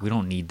lockout. We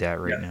don't need that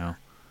right now.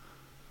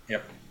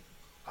 Yep.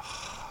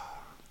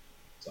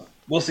 So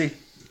we'll see.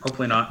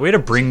 Hopefully not. Way to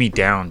bring me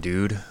down,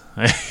 dude.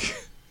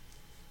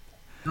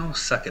 No,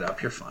 suck it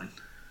up. You're fine.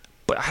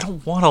 But I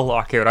don't want a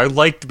lockout. I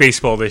liked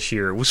baseball this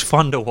year. It was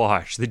fun to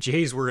watch. The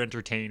Jays were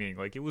entertaining.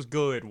 Like, it was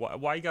good.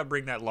 Why you got to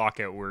bring that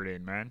lockout word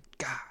in, man?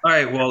 God. All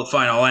right, well,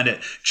 fine. I'll end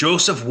it.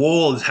 Joseph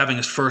Wold is having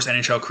his first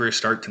NHL career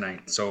start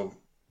tonight. So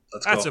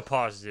let's go. That's a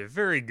positive.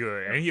 Very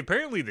good. And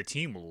apparently the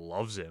team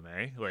loves him,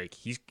 eh? Like,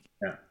 he's...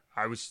 Yeah.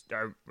 I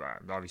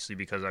obviously,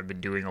 because I've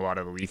been doing a lot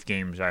of the Leaf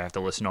games, I have to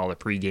listen to all the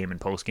pregame and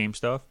postgame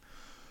stuff.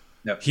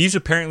 Yep. He's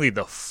apparently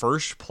the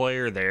first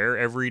player there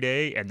every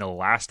day and the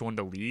last one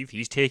to leave.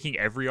 He's taking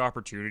every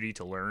opportunity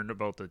to learn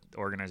about the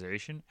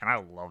organization, and I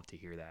love to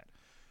hear that.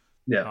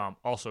 Yeah.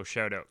 Also,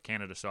 shout out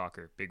Canada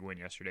Soccer. Big win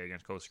yesterday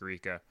against Costa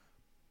Rica.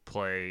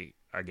 Play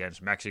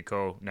against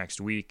Mexico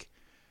next week.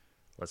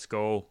 Let's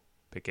go.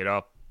 Pick it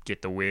up.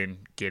 Get the win.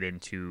 Get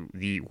into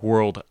the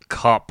World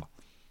Cup.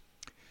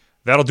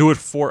 That'll do it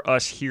for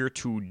us here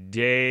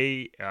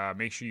today.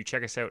 Make sure you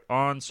check us out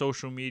on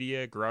social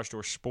media. Garage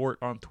Door Sport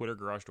on Twitter.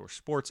 Garage Door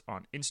Sports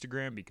on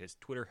Instagram, because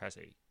Twitter has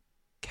a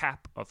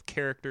cap of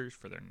characters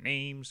for their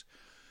names.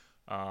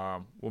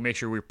 We'll make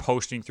sure we're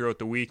posting throughout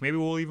the week. Maybe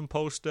we'll even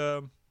post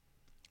some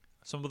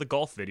of the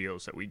golf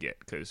videos that we get,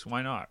 because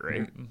why not,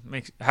 right?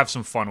 Have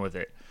some fun with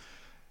it.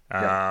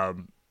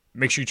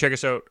 Make sure you check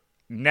us out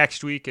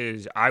next week,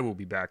 as I will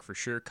be back for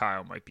sure.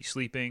 Kyle might be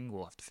sleeping.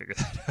 We'll have to figure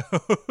that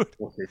out.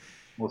 We'll see.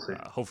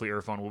 Hopefully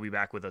Irfan will be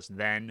back with us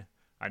then.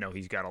 I know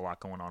he's got a lot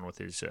going on with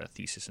his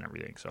thesis and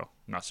everything, so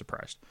I'm not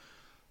surprised.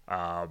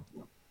 And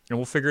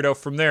we'll figure it out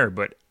from there.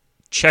 But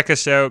check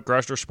us out,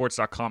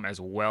 garagedoorsports.com, as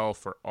well,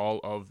 for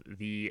all of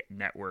the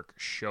network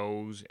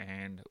shows,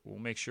 and we'll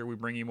make sure we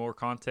bring you more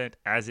content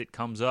as it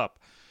comes up.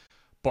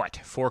 But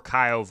for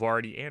Kyle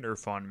Vardy and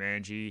Irfan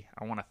Manji,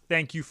 I want to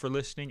thank you for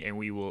listening, and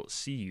we will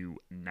see you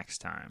next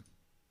time.